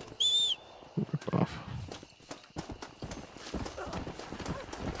 Rip off.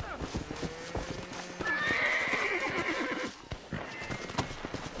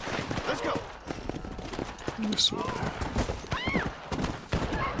 Let's go. This way.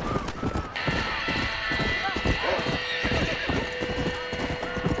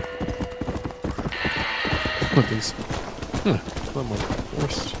 Look at these. Huh. I'm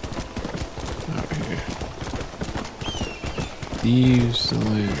forced out here. Thieves the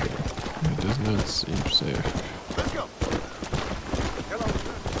land. It does not seem safe. Let's go.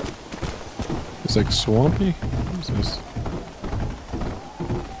 It's like swampy? What is this?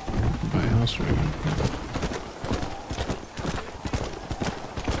 Buy a house right now.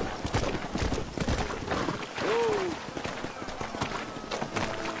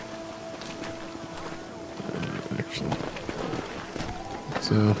 Actually. It's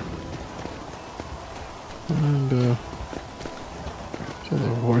and kill the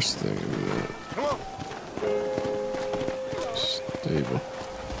horse thing over there. Come on. Stable.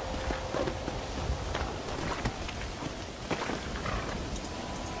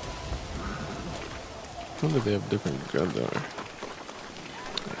 wonder if they have different guns on her.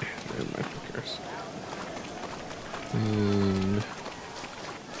 Never mind, who cares? And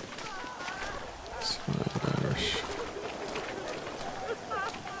it's fine, Irish.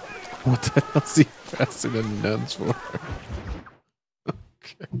 What the hell is he passing the nuns for?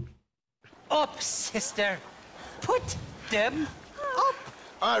 Up, sister. Put them up.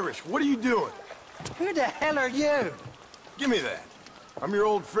 Irish, what are you doing? Who the hell are you? Give me that. I'm your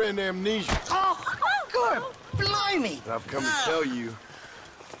old friend Amnesia. Oh, good. Blimey. And I've come to tell you,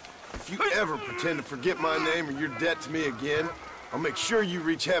 if you ever pretend to forget my name or your debt to me again, I'll make sure you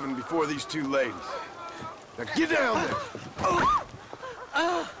reach heaven before these two ladies. Now get down there.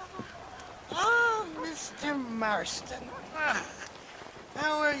 Oh, Mr. Marston.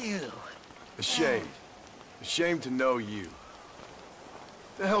 How are you? Ashamed. Ashamed to know you.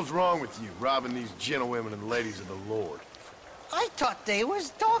 What the hell's wrong with you, robbing these gentlewomen and ladies of the Lord? I thought they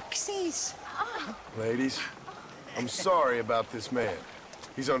was doxies. Ladies, I'm sorry about this man.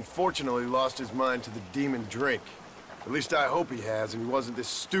 He's unfortunately lost his mind to the demon drink. At least I hope he has, and he wasn't this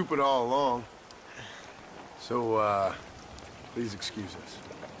stupid all along. So, please excuse us.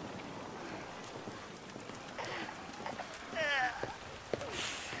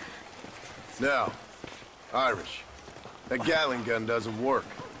 Now, Irish, that Gatling gun doesn't work.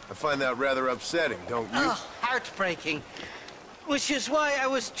 I find that rather upsetting, don't you? Oh, heartbreaking. Which is why I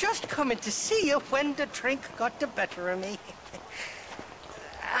was just coming to see you when the drink got the better of me.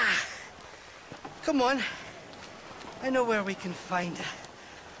 Come on. I know where we can find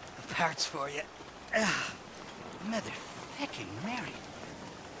the parts for you. Mother-fecking Mary.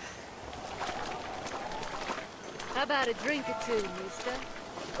 How about a drink or two, mister?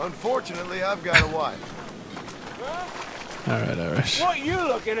 Unfortunately, I've got a wife. Alright, Irish. What you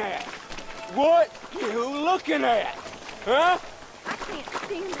looking at? What you looking at? Huh? I can't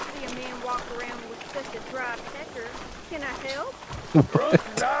stand to see a man walk around with such a dry pecker. Can I help?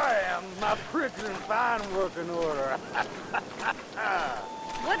 Drunk I am. My prison's fine working order.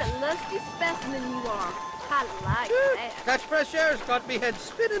 What a lusty specimen you are. I like that. Catch fresh air's got me head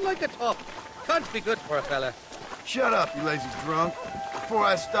spinning like a top. Can't be good for a fella. Shut up, you lazy drunk, before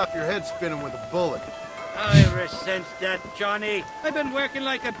I stop your head spinning with a bullet. I resent that, Johnny. I've been working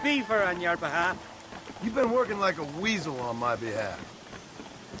like a beaver on your behalf. You've been working like a weasel on my behalf.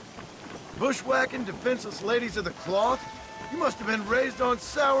 Bushwhacking defenseless ladies of the cloth? You must have been raised on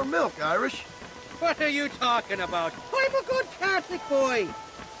sour milk, Irish. What are you talking about? I'm a good Catholic boy.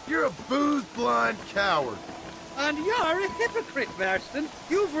 You're a booze-blind coward. And you're a hypocrite, Marston.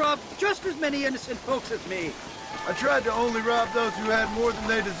 You've robbed just as many innocent folks as me. I tried to only rob those who had more than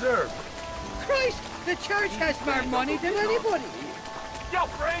they deserved. Christ, the church has more money than anybody. Yo,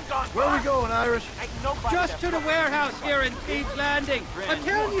 brain gone. Where are we going, Irish? Just to the warehouse here in Pete's Landing. I'm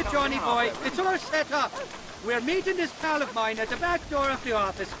telling you, Johnny boy, it's all set up. We're meeting this pal of mine at the back door of the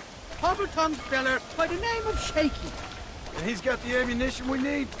office. Hobble-tongued feller by the name of Shaky. And he's got the ammunition we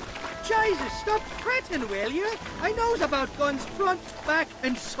need? Jesus, stop fretting, will you? I knows about guns front, back,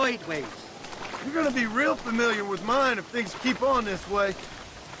 and sideways. You're gonna be real familiar with mine if things keep on this way.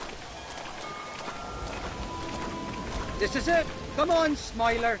 This is it. Come on,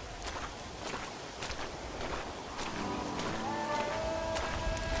 Smiler.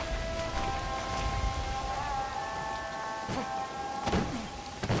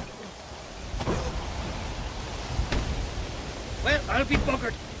 Well, I'll be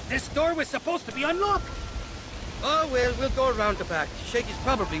buggered. This door was supposed to be unlocked. Oh, well, we'll go around the back. Shaky's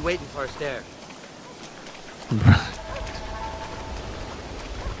probably waiting for us there.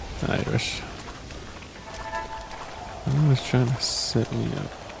 Irish. I was trying to set me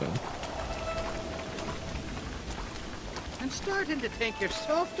up, but... I'm starting to think you're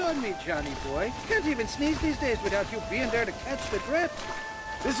soft on me, Johnny boy. Can't even sneeze these days without you being there to catch the drift.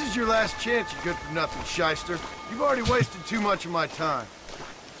 This is your last chance, you good-for-nothing shyster. You've already wasted too much of my time.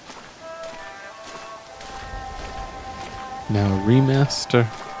 Now, remaster.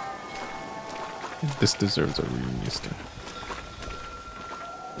 This deserves a remaster.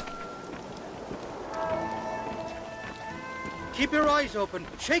 Keep your eyes open.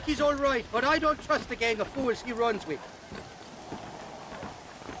 Shaky's all right, but I don't trust the gang of fools he runs with.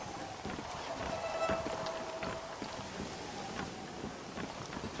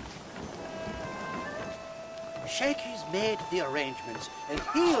 Shaky's made the arrangements, and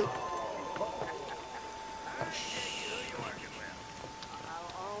he'll...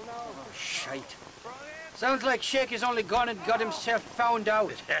 Oh, shite. Sounds like Shaky's only gone and got himself found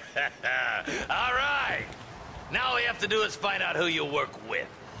out. All right. Now all we have to do is find out who you work with.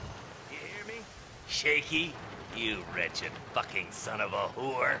 You hear me? Shaky, you wretched fucking son of a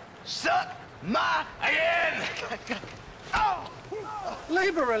whore. Suck! Again!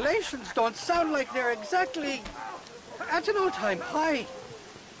 Labor relations don't sound like they're exactly at an all-time high.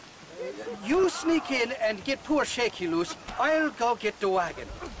 You sneak in and get poor Shaky loose. I'll go get the wagon.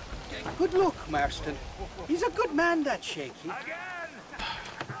 Good luck, Marston. He's a good man, that Shaky.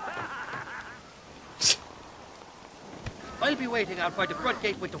 I'll be waiting out by the front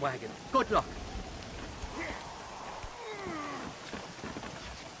gate with the wagon. Good luck.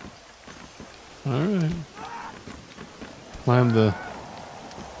 Alright. Climb the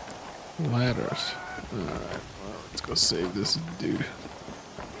ladders. Alright, well, let's go save this dude.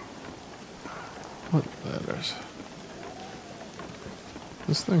 What ladders?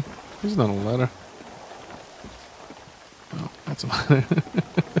 This thing? There's not a ladder. Oh, that's a ladder.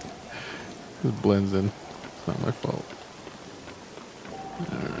 It blends in. It's not my fault.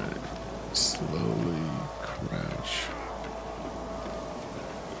 Alright. Slowly crouch.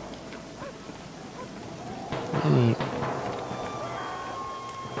 Alright.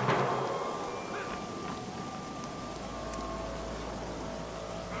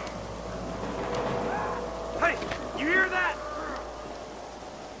 Hey, you hear that?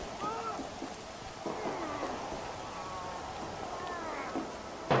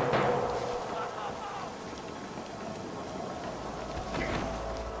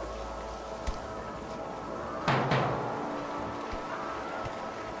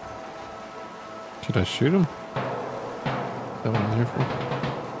 Should I shoot him? Is that what I'm here for?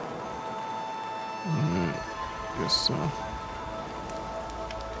 Alright. Guess so.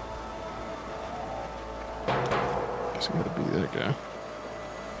 Guess I gotta be that guy.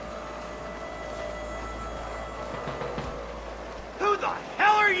 Who the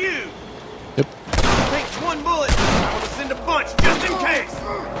hell are you? Yep. Takes one bullet. I want to send a bunch just in case.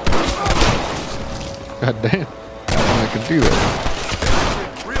 God damn. I can do that.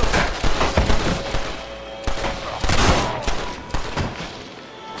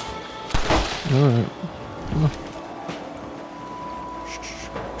 Alright. Come on.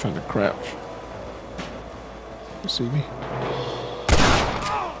 Trying to crouch. You see me?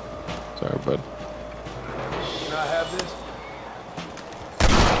 Sorry, bud. Can I have this?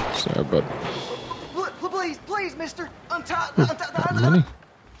 Sorry, bud. Please, mister. Money?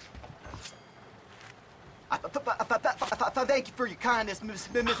 Thank you for your kindness,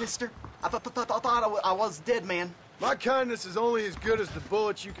 mister. I thought I was dead, man. My kindness is only as good as the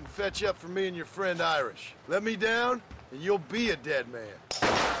bullets you can fetch up for me and your friend Irish. Let me down, and you'll be a dead man.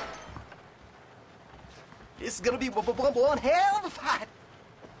 This is gonna be one hell of a fight.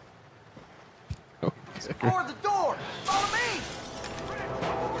 Explore the door. Follow me.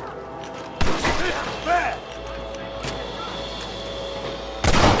 Bad.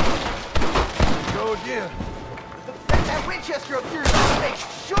 Go again. That Winchester up here is gonna make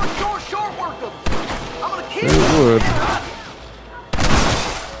short work of it. I'm gonna kill It you. would. God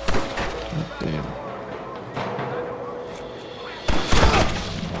damn.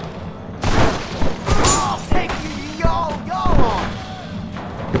 I'll take you, y'all on.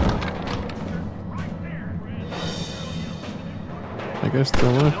 I guess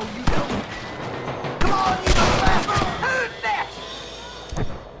still left. Come on, you little bastard. Who's next?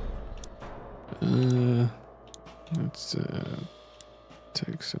 Let's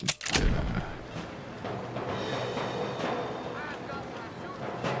take some data.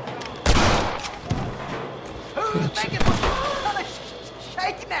 Who's making the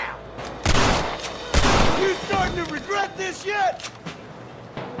shake now? You starting to regret this yet?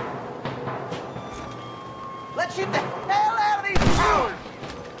 Let's shoot the hell out of these cowards.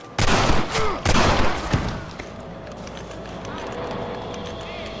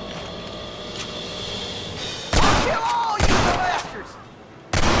 I'll kill all you bastards.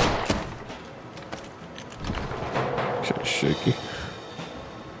 Okay, shaky.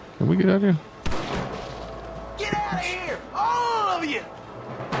 Can we get out of here? Get out of here, all of you.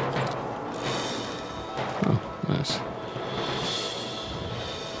 Oh, nice.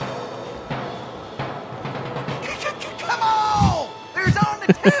 Come on! There's only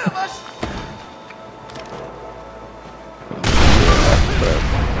two of us!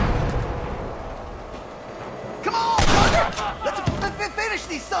 Come on, fucker! Let's finish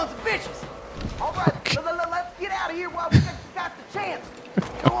these sons of bitches! All right, let's get out of here while we got the chance.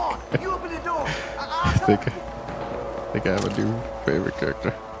 Come on, you open the door. I think I have a new favorite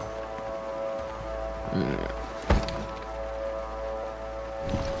character. Yeah.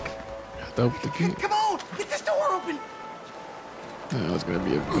 Open the gate. Come on, get this door open! Oh, it's gonna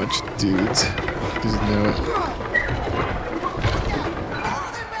be a bunch of dudes. Just know it.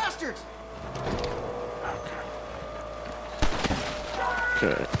 Oh, them bastards!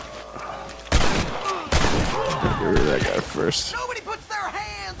 Okay. rid of that guy first. Nobody puts their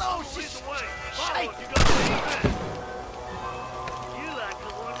hands on shit. You like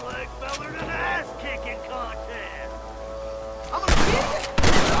a one-leg feller in an ass-kicking contest. I'm gonna get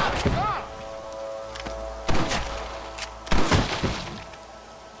you.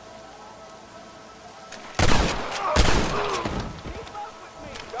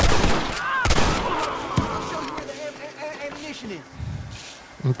 Ammunition is.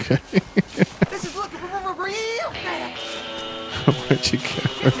 Okay. This is looking real bad. Where'd you go?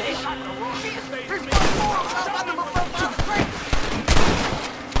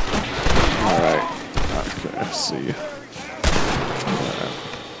 Alright. Okay, I see you.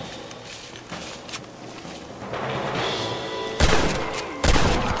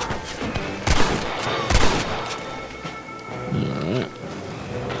 Alright.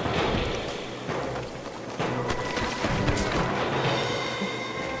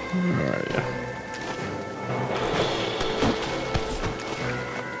 Alright.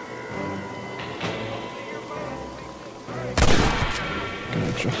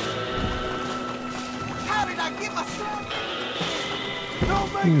 Gotcha. How did I get myself?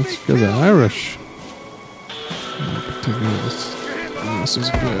 It's because they're Irish. Take this. This is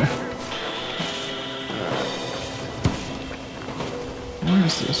good. Where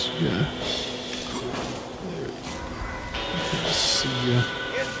is this? Yeah. Let's see ya.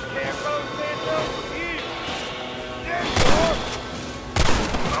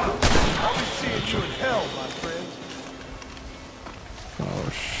 I'll be seeing you in hell, my friend. Oh,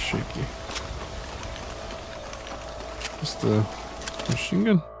 shaky. Is the machine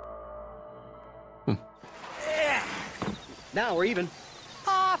gun? Now we're even.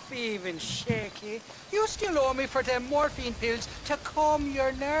 Half even, Shaky. You still owe me for them morphine pills to calm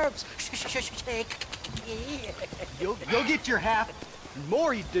your nerves. Shaky. You'll get your half.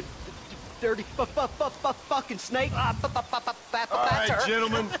 More, you dirty fucking snake. All right,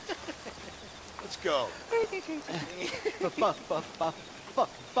 gentlemen. Let's go.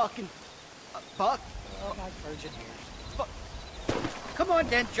 Fucking fuck. Oh, my virgin ears. Come on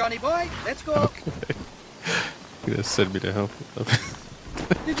then, Johnny boy. Let's go. You just send me to help.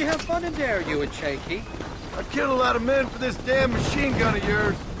 Did you have fun in there, you and Shaky? I killed a lot of men for this damn machine gun of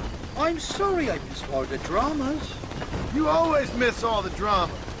yours. I'm sorry I missed all the dramas. You always miss all the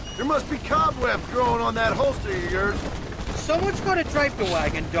drama. There must be cobwebs growing on that holster of yours. Someone's got to drive the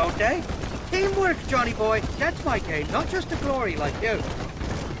wagon, don't they? Teamwork, Johnny boy. That's my game, not just the glory like you.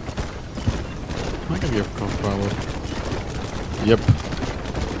 I can give a problem. Yep.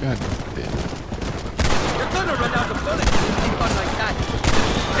 God damn it. You're gonna run out of bullets if you keep on like that.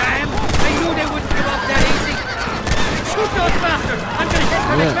 Damn! I knew they wouldn't give up that easy. Shoot those bastards! I'm gonna hit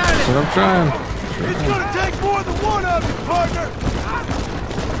for the Yeah, ground. that's what I'm trying. It's gonna take more than one of you, partner.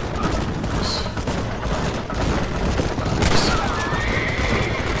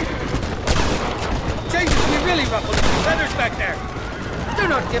 Jesus, we really ruffled a few feathers back there. They're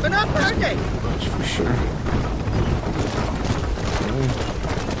not giving up, are they? That's for sure.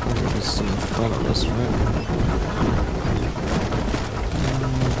 There's some in front of us, right?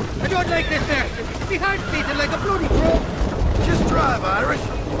 I don't like this bastard. My heart's beating like a bloody crow. Just drive, Irish.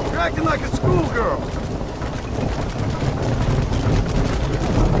 You're acting like a schoolgirl.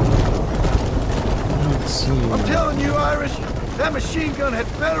 I'm telling you, Irish, that machine gun had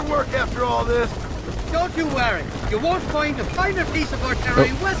better work after all this. Don't you worry. You won't find a finer piece of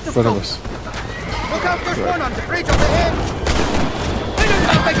artillery west of front of Coke. us. Look out, there's one on the bridge overhead. I don't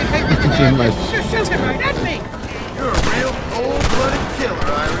know if I can take this man. You're shooting right at me. You're a real cold-blooded killer,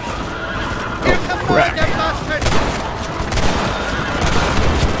 Irish. Here come more of them bastards.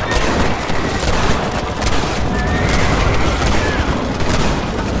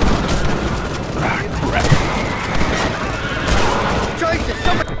 Jesus,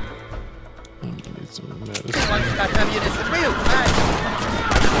 someone... Need some medicine. Someone's got ammunition real fast.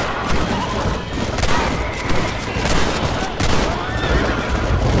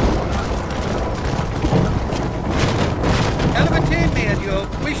 Hell of a team, me and you.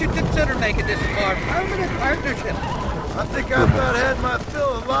 We should consider making this a more permanent partnership. I think I've about had my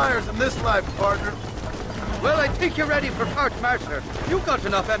fill of liars in this life, partner. Well, I think you're ready for part master. You've got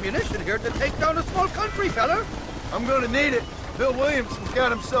enough ammunition here to take down a small country, fella. I'm gonna need it. Bill Williamson's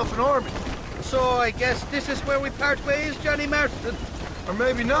got himself an army. So I guess this is where we part ways, Johnny Marston. Or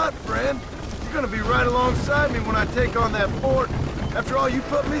maybe not, friend. You're gonna be right alongside me when I take on that fort. After all you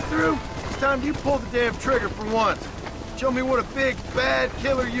put me through, it's time you pull the damn trigger for once. Show me what a big, bad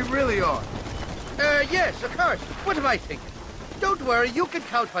killer you really are. Yes, of course. What am I thinking? Don't worry, you can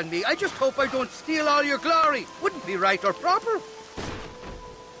count on me. I just hope I don't steal all your glory. Wouldn't be right or proper.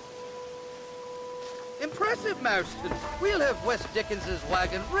 Impressive, Marston. We'll have West Dickens's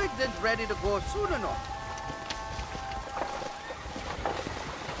wagon rigged and ready to go soon enough.